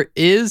mind, though, there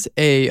is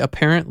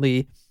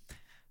apparently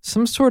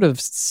some sort of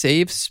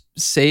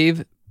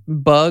save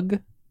bug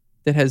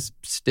that has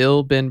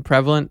still been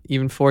prevalent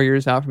even 4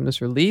 years out from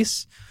this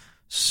release.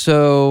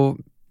 So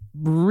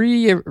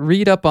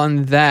read up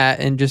on that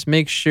and just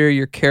make sure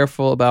you're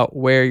careful about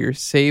where you're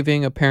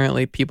saving.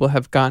 Apparently, people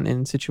have gotten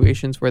in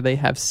situations where they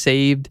have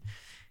saved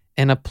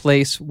in a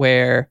place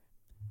where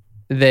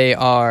they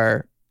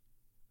are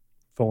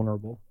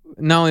vulnerable.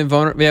 Not only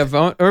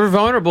vulnerable,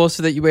 vulnerable,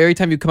 so that every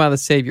time you come out of the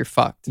save, you're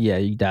fucked. Yeah,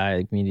 you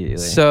die immediately.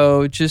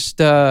 So just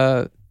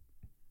triple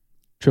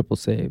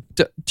save.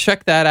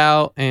 Check that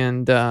out,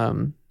 and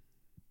there'll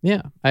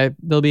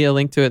be a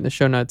link to it in the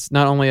show notes.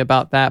 Not only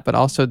about that, but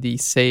also the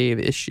save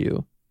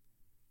issue.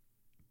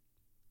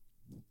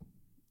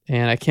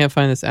 And I can't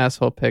find this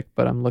asshole pic,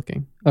 but I'm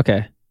looking.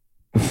 Okay,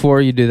 before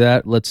you do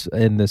that, let's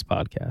end this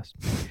podcast.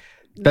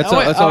 That's all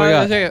we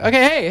got.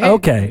 Okay, hey.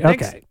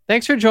 Okay.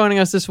 Thanks for joining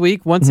us this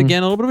week. Once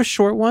again, a little bit of a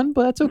short one,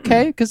 but that's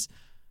okay because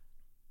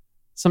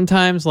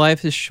sometimes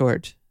life is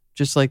short,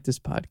 just like this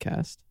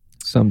podcast.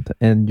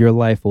 And your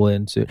life will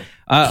end soon.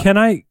 Can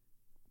I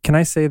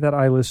say that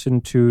I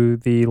listened to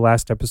the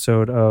last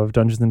episode of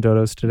Dungeons and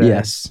Dodos today?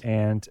 Yes,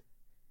 and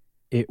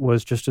it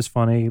was just as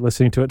funny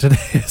listening to it today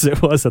as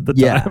it was at the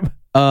time.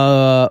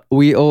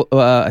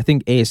 I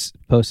think Ace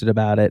posted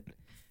about it.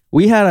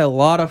 We had a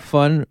lot of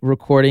fun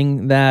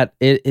recording that.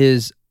 It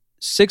is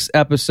 6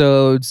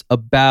 episodes,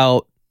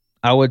 about,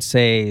 I would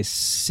say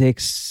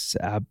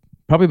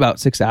probably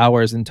about 6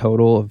 hours in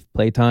total of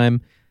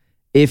playtime.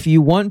 If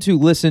you want to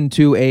listen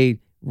to a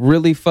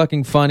really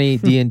fucking funny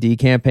D&D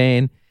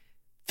campaign,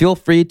 feel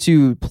free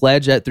to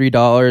pledge at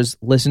 $3,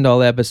 listen to all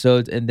the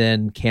episodes, and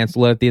then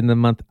cancel it at the end of the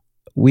month.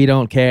 We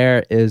don't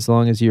care as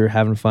long as you're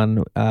having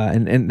fun.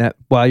 And that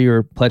while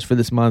you're pledged for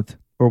this month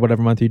or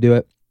whatever month you do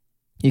it,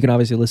 you can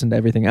obviously listen to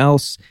everything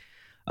else.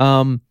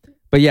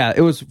 But yeah,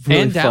 it was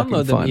really and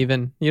download them fun.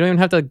 Even you don't even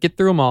have to get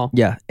through them all.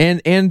 Yeah,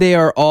 and they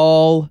are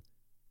all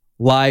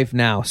live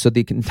now. So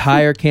the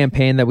entire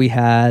campaign that we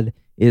had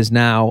is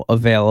now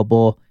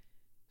available.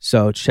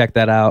 So check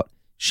that out.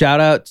 Shout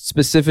out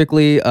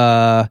specifically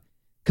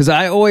because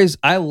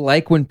I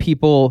like when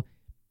people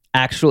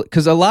actually,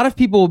 because a lot of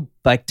people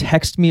like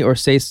text me or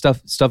say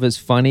stuff is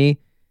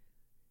funny,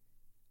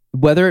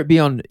 whether it be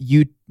on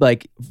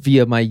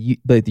via my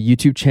the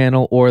YouTube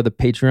channel or the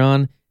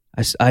Patreon.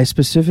 I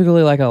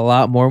specifically like it a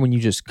lot more when you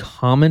just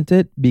comment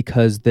it,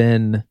 because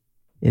then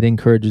it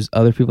encourages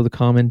other people to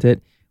comment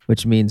it,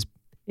 which means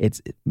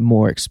it's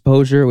more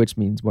exposure, which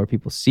means more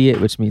people see it,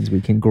 which means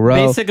we can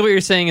grow. Basically, what you're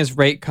saying is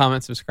rate,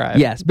 comment, subscribe.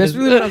 Yes.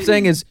 Basically, what I'm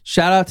saying is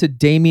shout out to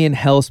Damien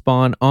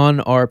Hellspawn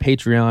on our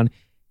Patreon.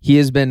 He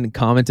has been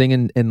commenting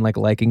and like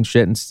liking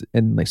shit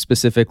and like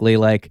specifically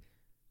like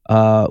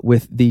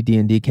with the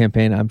D&D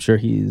campaign. I'm sure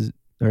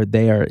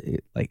they are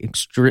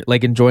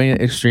like enjoying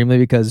it extremely,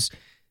 because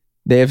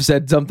they have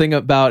said something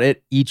about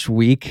it each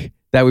week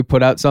that we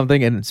put out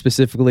something, and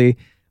specifically,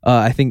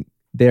 I think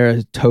they're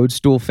a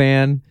Toadstool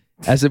fan,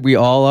 as we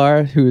all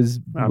are, who is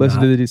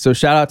listening to the. So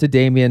shout out to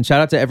Damien,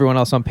 shout out to everyone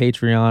else on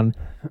Patreon,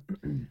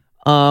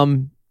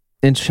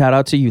 and shout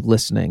out to you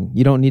listening.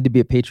 You don't need to be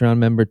a Patreon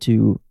member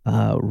to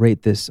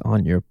rate this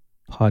on your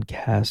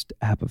podcast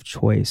app of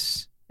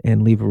choice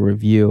and leave a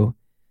review,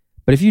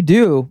 but if you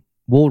do,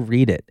 we'll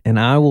read it, and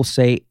I will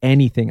say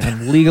anything.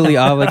 I'm legally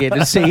obligated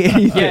to say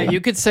anything. Yeah,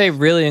 you could say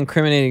really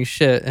incriminating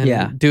shit,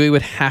 and Dewey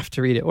would have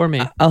to read it, or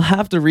me. I'll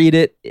have to read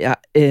it,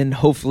 and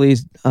hopefully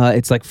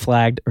it's like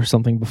flagged or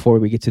something before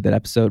we get to that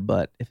episode,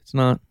 but if it's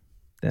not,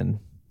 then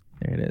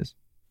there it is.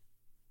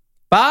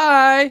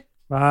 Bye!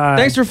 Bye.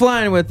 Thanks for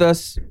flying with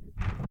us.